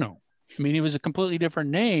Cusano. I mean, he was a completely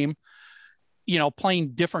different name, you know, playing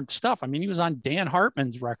different stuff. I mean, he was on Dan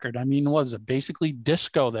Hartman's record. I mean, was it basically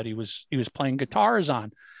disco that he was playing guitars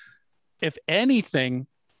on? If anything,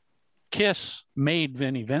 Kiss made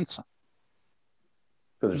Vinnie Vincent.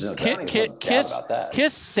 There's no doubt about that.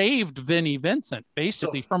 Kiss saved Vinnie Vincent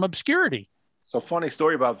basically from obscurity. So funny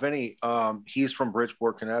story about Vinny. He's from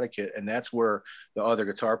Bridgeport, Connecticut, and that's where the other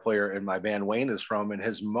guitar player in my band, Wayne, is from. And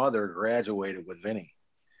his mother graduated with Vinny.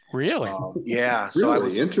 Really? Yeah. So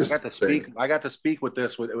really interesting. I got to speak with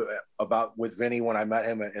Vinny when I met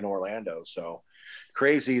him in Orlando. So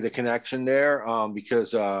crazy the connection there,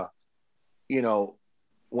 because you know,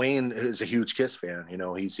 Wayne is a huge Kiss fan. You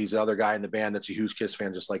know, he's the other guy in the band that's a huge Kiss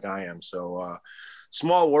fan, just like I am. So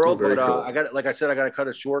small world, but cool. I got to cut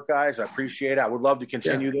it short, guys. I appreciate it. I would love to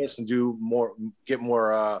continue this and do more, get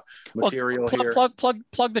more material here.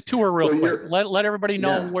 Plug the tour real quick. Let everybody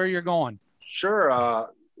know where you're going. Sure.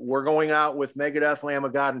 We're going out with Megadeth, Lamb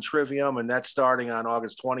of God, and Trivium, and that's starting on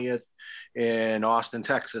August 20th in Austin,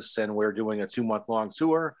 Texas. And we're doing a 2-month-long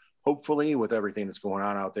tour, hopefully, with everything that's going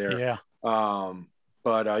on out there. Yeah.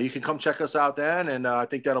 But you can come check us out then. And I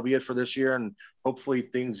think that'll be it for this year. And hopefully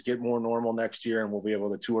things get more normal next year and we'll be able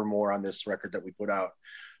to tour more on this record that we put out.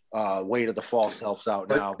 Weight of the False Self's out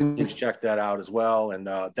now. Please check that out as well. And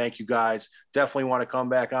thank you guys. Definitely want to come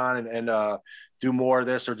back on and do more of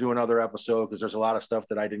this or do another episode because there's a lot of stuff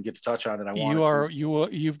that I didn't get to touch on that I wanted.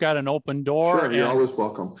 You've got an open door. Sure, you're always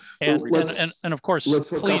welcome. And of course,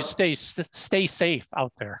 please stay safe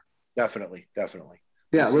out there. Definitely.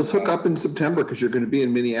 Yeah, let's hook up in September because you're going to be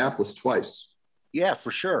in Minneapolis twice. Yeah,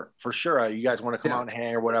 for sure. You guys want to come out and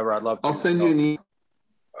hang or whatever? I'd love to. I'll send you an email.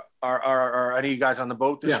 Are any of you guys on the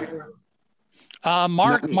boat this year?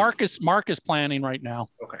 Mark is planning right now.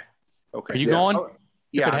 Okay. Are you going?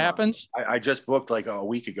 If it happens? I just booked like a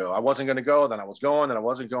week ago. I wasn't going to go, then I was going, then I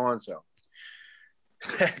wasn't going. So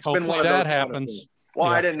it's been one of that happens. Well,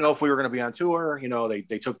 I didn't know if we were going to be on tour. You know, they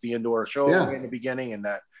took the indoor show in the beginning, and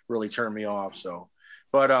that really turned me off. So,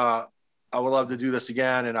 but I would love to do this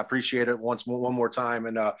again, and I appreciate it one more time.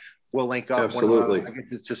 And we'll link up Absolutely. when I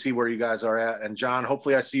get to see where you guys are at. And John,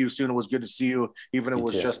 hopefully I see you soon. It was good to see you, even if it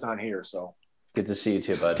was just on here. So good to see you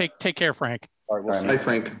too, bud. Take care, Frank. All right, Bye,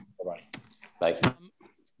 Frank. Bye. Bye.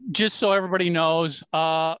 Just so everybody knows,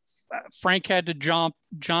 Frank had to jump.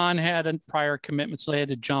 John had a prior commitment, so they had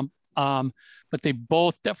to jump. But they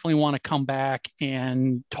both definitely want to come back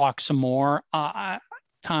and talk some more.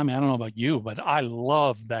 Tommy, I don't know about you, but I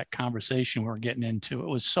loved that conversation we were getting into. It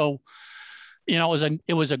was so,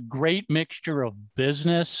 it was a great mixture of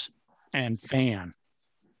business and fan.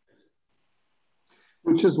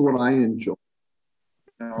 Which is what I enjoy.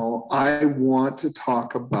 I want to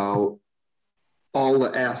talk about all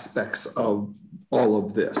the aspects of all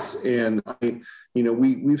of this. And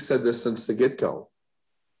we've said this since the get-go,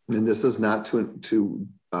 and this is not to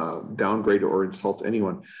downgrade or insult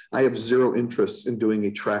anyone. I have zero interest in doing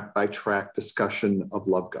a track-by-track discussion of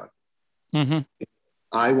Love Gun. Mm-hmm.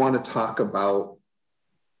 I want to talk about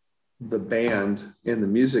the band and the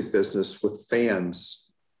music business with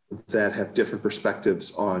fans that have different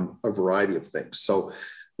perspectives on a variety of things. So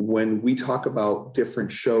when we talk about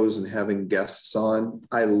different shows and having guests on,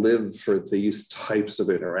 I live for these types of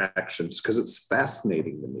interactions because it's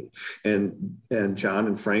fascinating to me. And John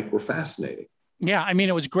and Frank were fascinating. Yeah, I mean,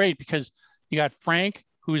 it was great because you got Frank,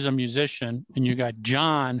 who's a musician, and you got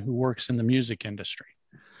John, who works in the music industry.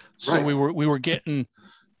 So Right. we were getting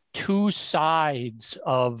two sides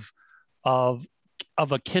of a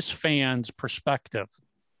KISS fan's perspective,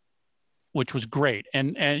 which was great.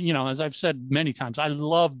 And as I've said many times, I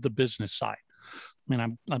love the business side. I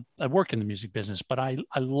mean, I work in the music business, but I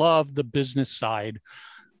love the business side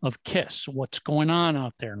of KISS, what's going on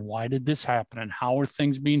out there and why did this happen and how are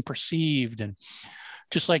things being perceived. And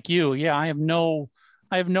just like you, yeah, I have no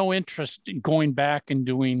interest in going back and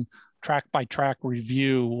doing track by track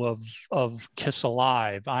review of KISS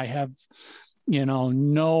Alive. I have,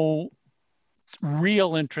 no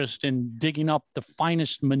real interest in digging up the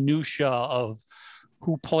finest minutia of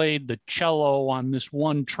who played the cello on this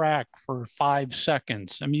one track for 5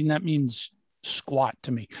 seconds. I mean, that means squat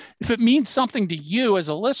to me. If it means something to you as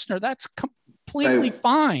a listener, that's completely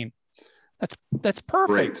fine. That's perfect.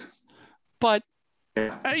 Great. But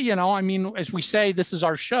I mean, as we say, this is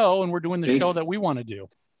our show and we're doing the show that we want to do.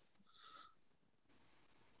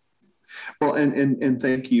 Well, and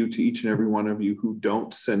thank you to each and every one of you who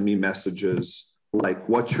don't send me messages like,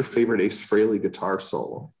 what's your favorite Ace Frehley guitar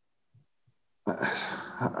solo?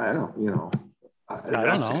 I don't know. I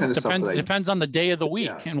don't know. Kind of depends on the day of the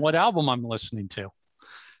week and what album I'm listening to.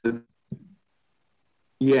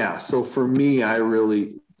 Yeah. So for me, I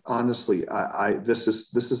really, honestly, this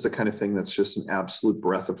is the kind of thing that's just an absolute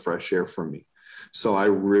breath of fresh air for me. So I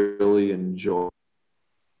really enjoy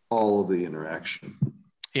all of the interaction.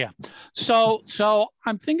 Yeah. So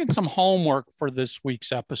I'm thinking some homework for this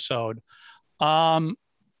week's episode. What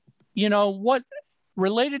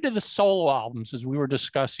related to the solo albums, as we were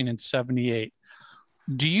discussing in 78,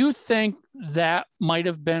 do you think that might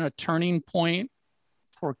have been a turning point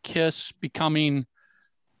for KISS becoming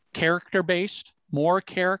character-based, more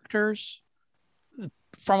characters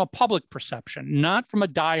from a public perception, not from a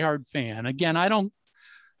diehard fan? Again,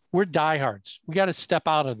 we're diehards. We got to step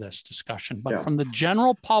out of this discussion, but from the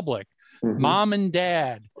general public, mom and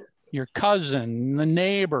dad, your cousin, the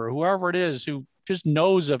neighbor, whoever it is who just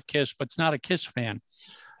knows of KISS, but it's not a KISS fan.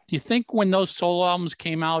 Do you think when those solo albums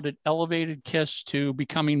came out, it elevated KISS to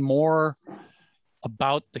becoming more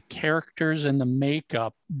about the characters and the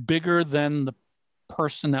makeup, bigger than the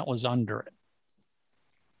person that was under it?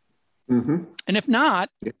 Mm-hmm. And if not,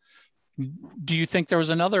 do you think there was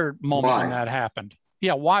another moment when that happened?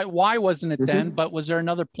 Yeah. Why wasn't it then? But was there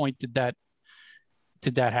another point did that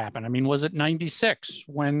happen? I mean, was it 96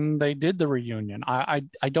 when they did the reunion? I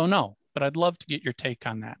don't know, but I'd love to get your take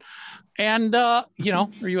on that. And, are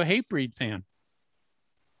you a Hatebreed fan?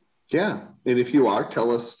 Yeah. And if you are, tell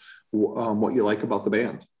us what you like about the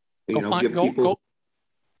band.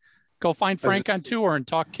 Go find Frank on tour and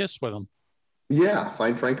talk KISS with him. Yeah.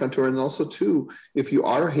 Find Frank on tour. And also too, if you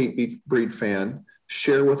are a Hatebreed fan,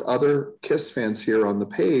 share with other KISS fans here on the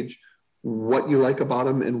page what you like about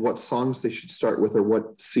them and what songs they should start with or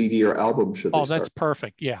what CD or album should they start. Oh, that's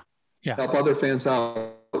perfect. Yeah. Yeah. Help other fans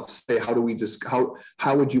out. Say,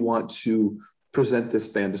 how would you want to present this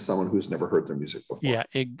band to someone who's never heard their music before? Yeah,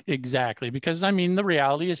 exactly. Because I mean, the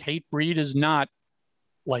reality is Hatebreed is not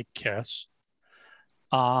like KISS.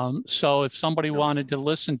 So if somebody wanted to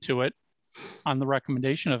listen to it on the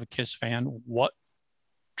recommendation of a KISS fan, what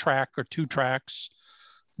track or two tracks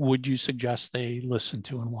would you suggest they listen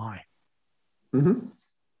to and why? Mm-hmm.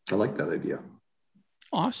 I like that idea.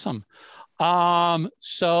 Awesome.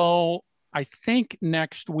 So I think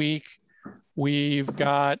next week we've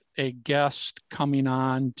got a guest coming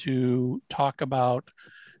on to talk about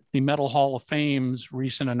the Metal Hall of Fame's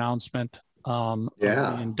recent announcement of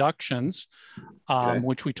the inductions,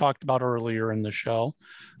 which we talked about earlier in the show.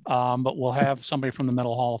 But we'll have somebody from the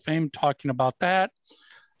Metal Hall of Fame talking about that.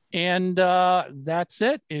 And that's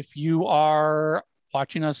it. If you are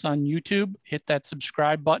watching us on YouTube, hit that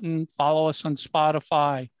subscribe button, follow us on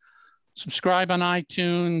Spotify, subscribe on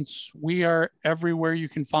iTunes. We are everywhere you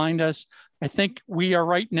can find us. I think we are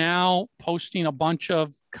right now posting a bunch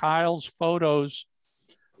of Kyle's photos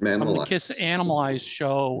from the Kiss Animalize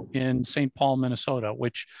show in St. Paul, Minnesota,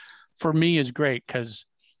 which for me is great because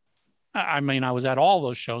I mean, I was at all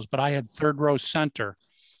those shows, but I had third row center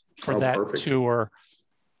for that tour.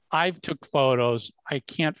 I've took photos. I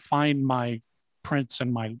can't find my prints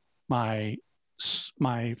and my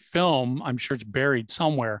film. I'm sure it's buried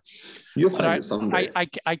somewhere. You'll find it someday.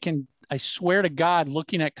 I swear to God,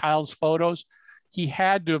 looking at Kyle's photos, he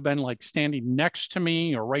had to have been like standing next to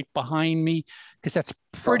me or right behind me, because that's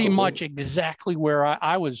pretty much exactly where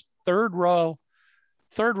I was, third row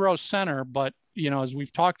center. But, you know, as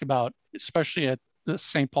we've talked about, especially at the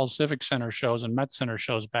St. Paul Civic Center shows and Met Center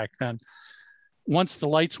shows back then, once the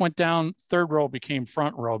lights went down, third row became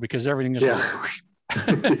front row because everything just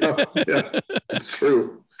It's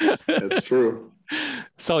true. It's true.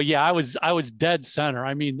 So yeah, I was dead center.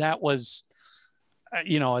 I mean, that was,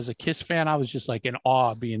 you know, as a Kiss fan, I was just like in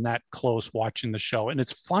awe being that close watching the show. And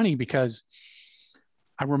it's funny because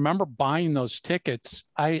I remember buying those tickets.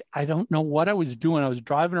 I don't know what I was doing. I was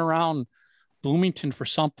driving around Bloomington for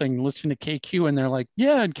something, listening to KQ, and they're like,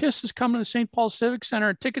 yeah, and Kiss is coming to St. Paul Civic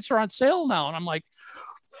Center. Tickets are on sale now. And I'm like,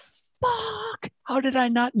 fuck, how did I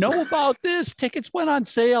not know about this? Tickets went on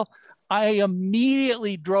sale. I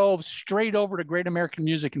immediately drove straight over to Great American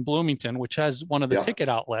Music in Bloomington, which has one of the ticket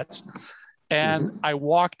outlets. And I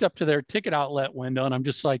walked up to their ticket outlet window, and I'm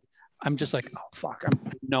just like, oh fuck, I'm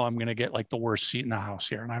going to get like the worst seat in the house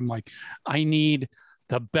here. And I'm like, I need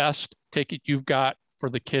the best ticket you've got for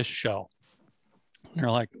the Kiss show. And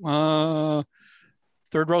they're like,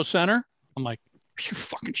 third row center. I'm like, are you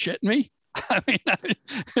fucking shitting me? I mean,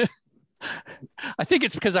 I think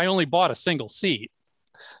it's because I only bought a single seat.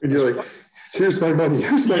 And you're like, here's my money.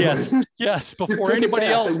 Here's my money. Yes. Before anybody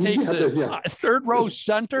else takes it. Third row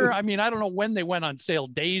center. I mean, I don't know when they went on sale,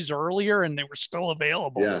 days earlier, and they were still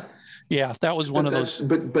available. Yeah. That was one of those.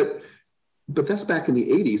 But that's back in the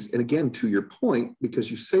 80s. And again, to your point, because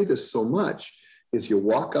you say this so much, is you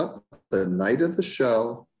walk up the night of the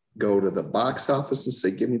show, go to the box office and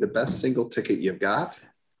say, give me the best single ticket you've got.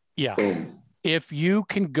 Yeah. Boom. If you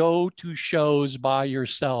can go to shows by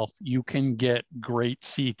yourself, you can get great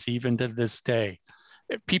seats even to this day.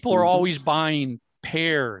 People are always buying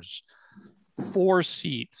pairs, 4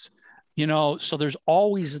 seats, you know, so there's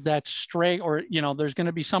always that stray, or, you know, there's going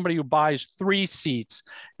to be somebody who buys 3 seats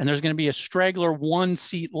and there's going to be a straggler 1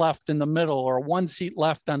 seat left in the middle or 1 seat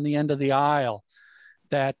left on the end of the aisle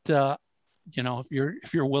that, you know,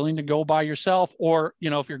 if you're willing to go by yourself, or,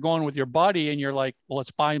 you know, if you're going with your buddy and you're like, well,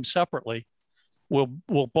 let's buy them separately.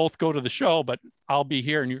 We'll both go to the show, but I'll be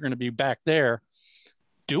here and you're going to be back there.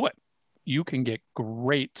 Do it. You can get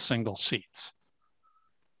great single seats.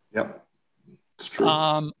 Yep. It's true.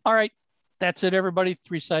 All right. That's it, everybody.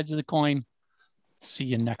 3 sides of the coin. See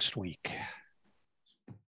you next week.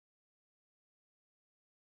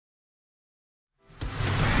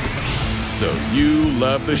 So you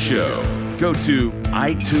love the show. Go to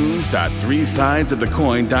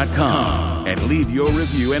itunes.3sidesofthecoin.com and leave your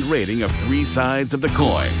review and rating of 3 Sides of the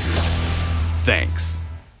Coin. Thanks.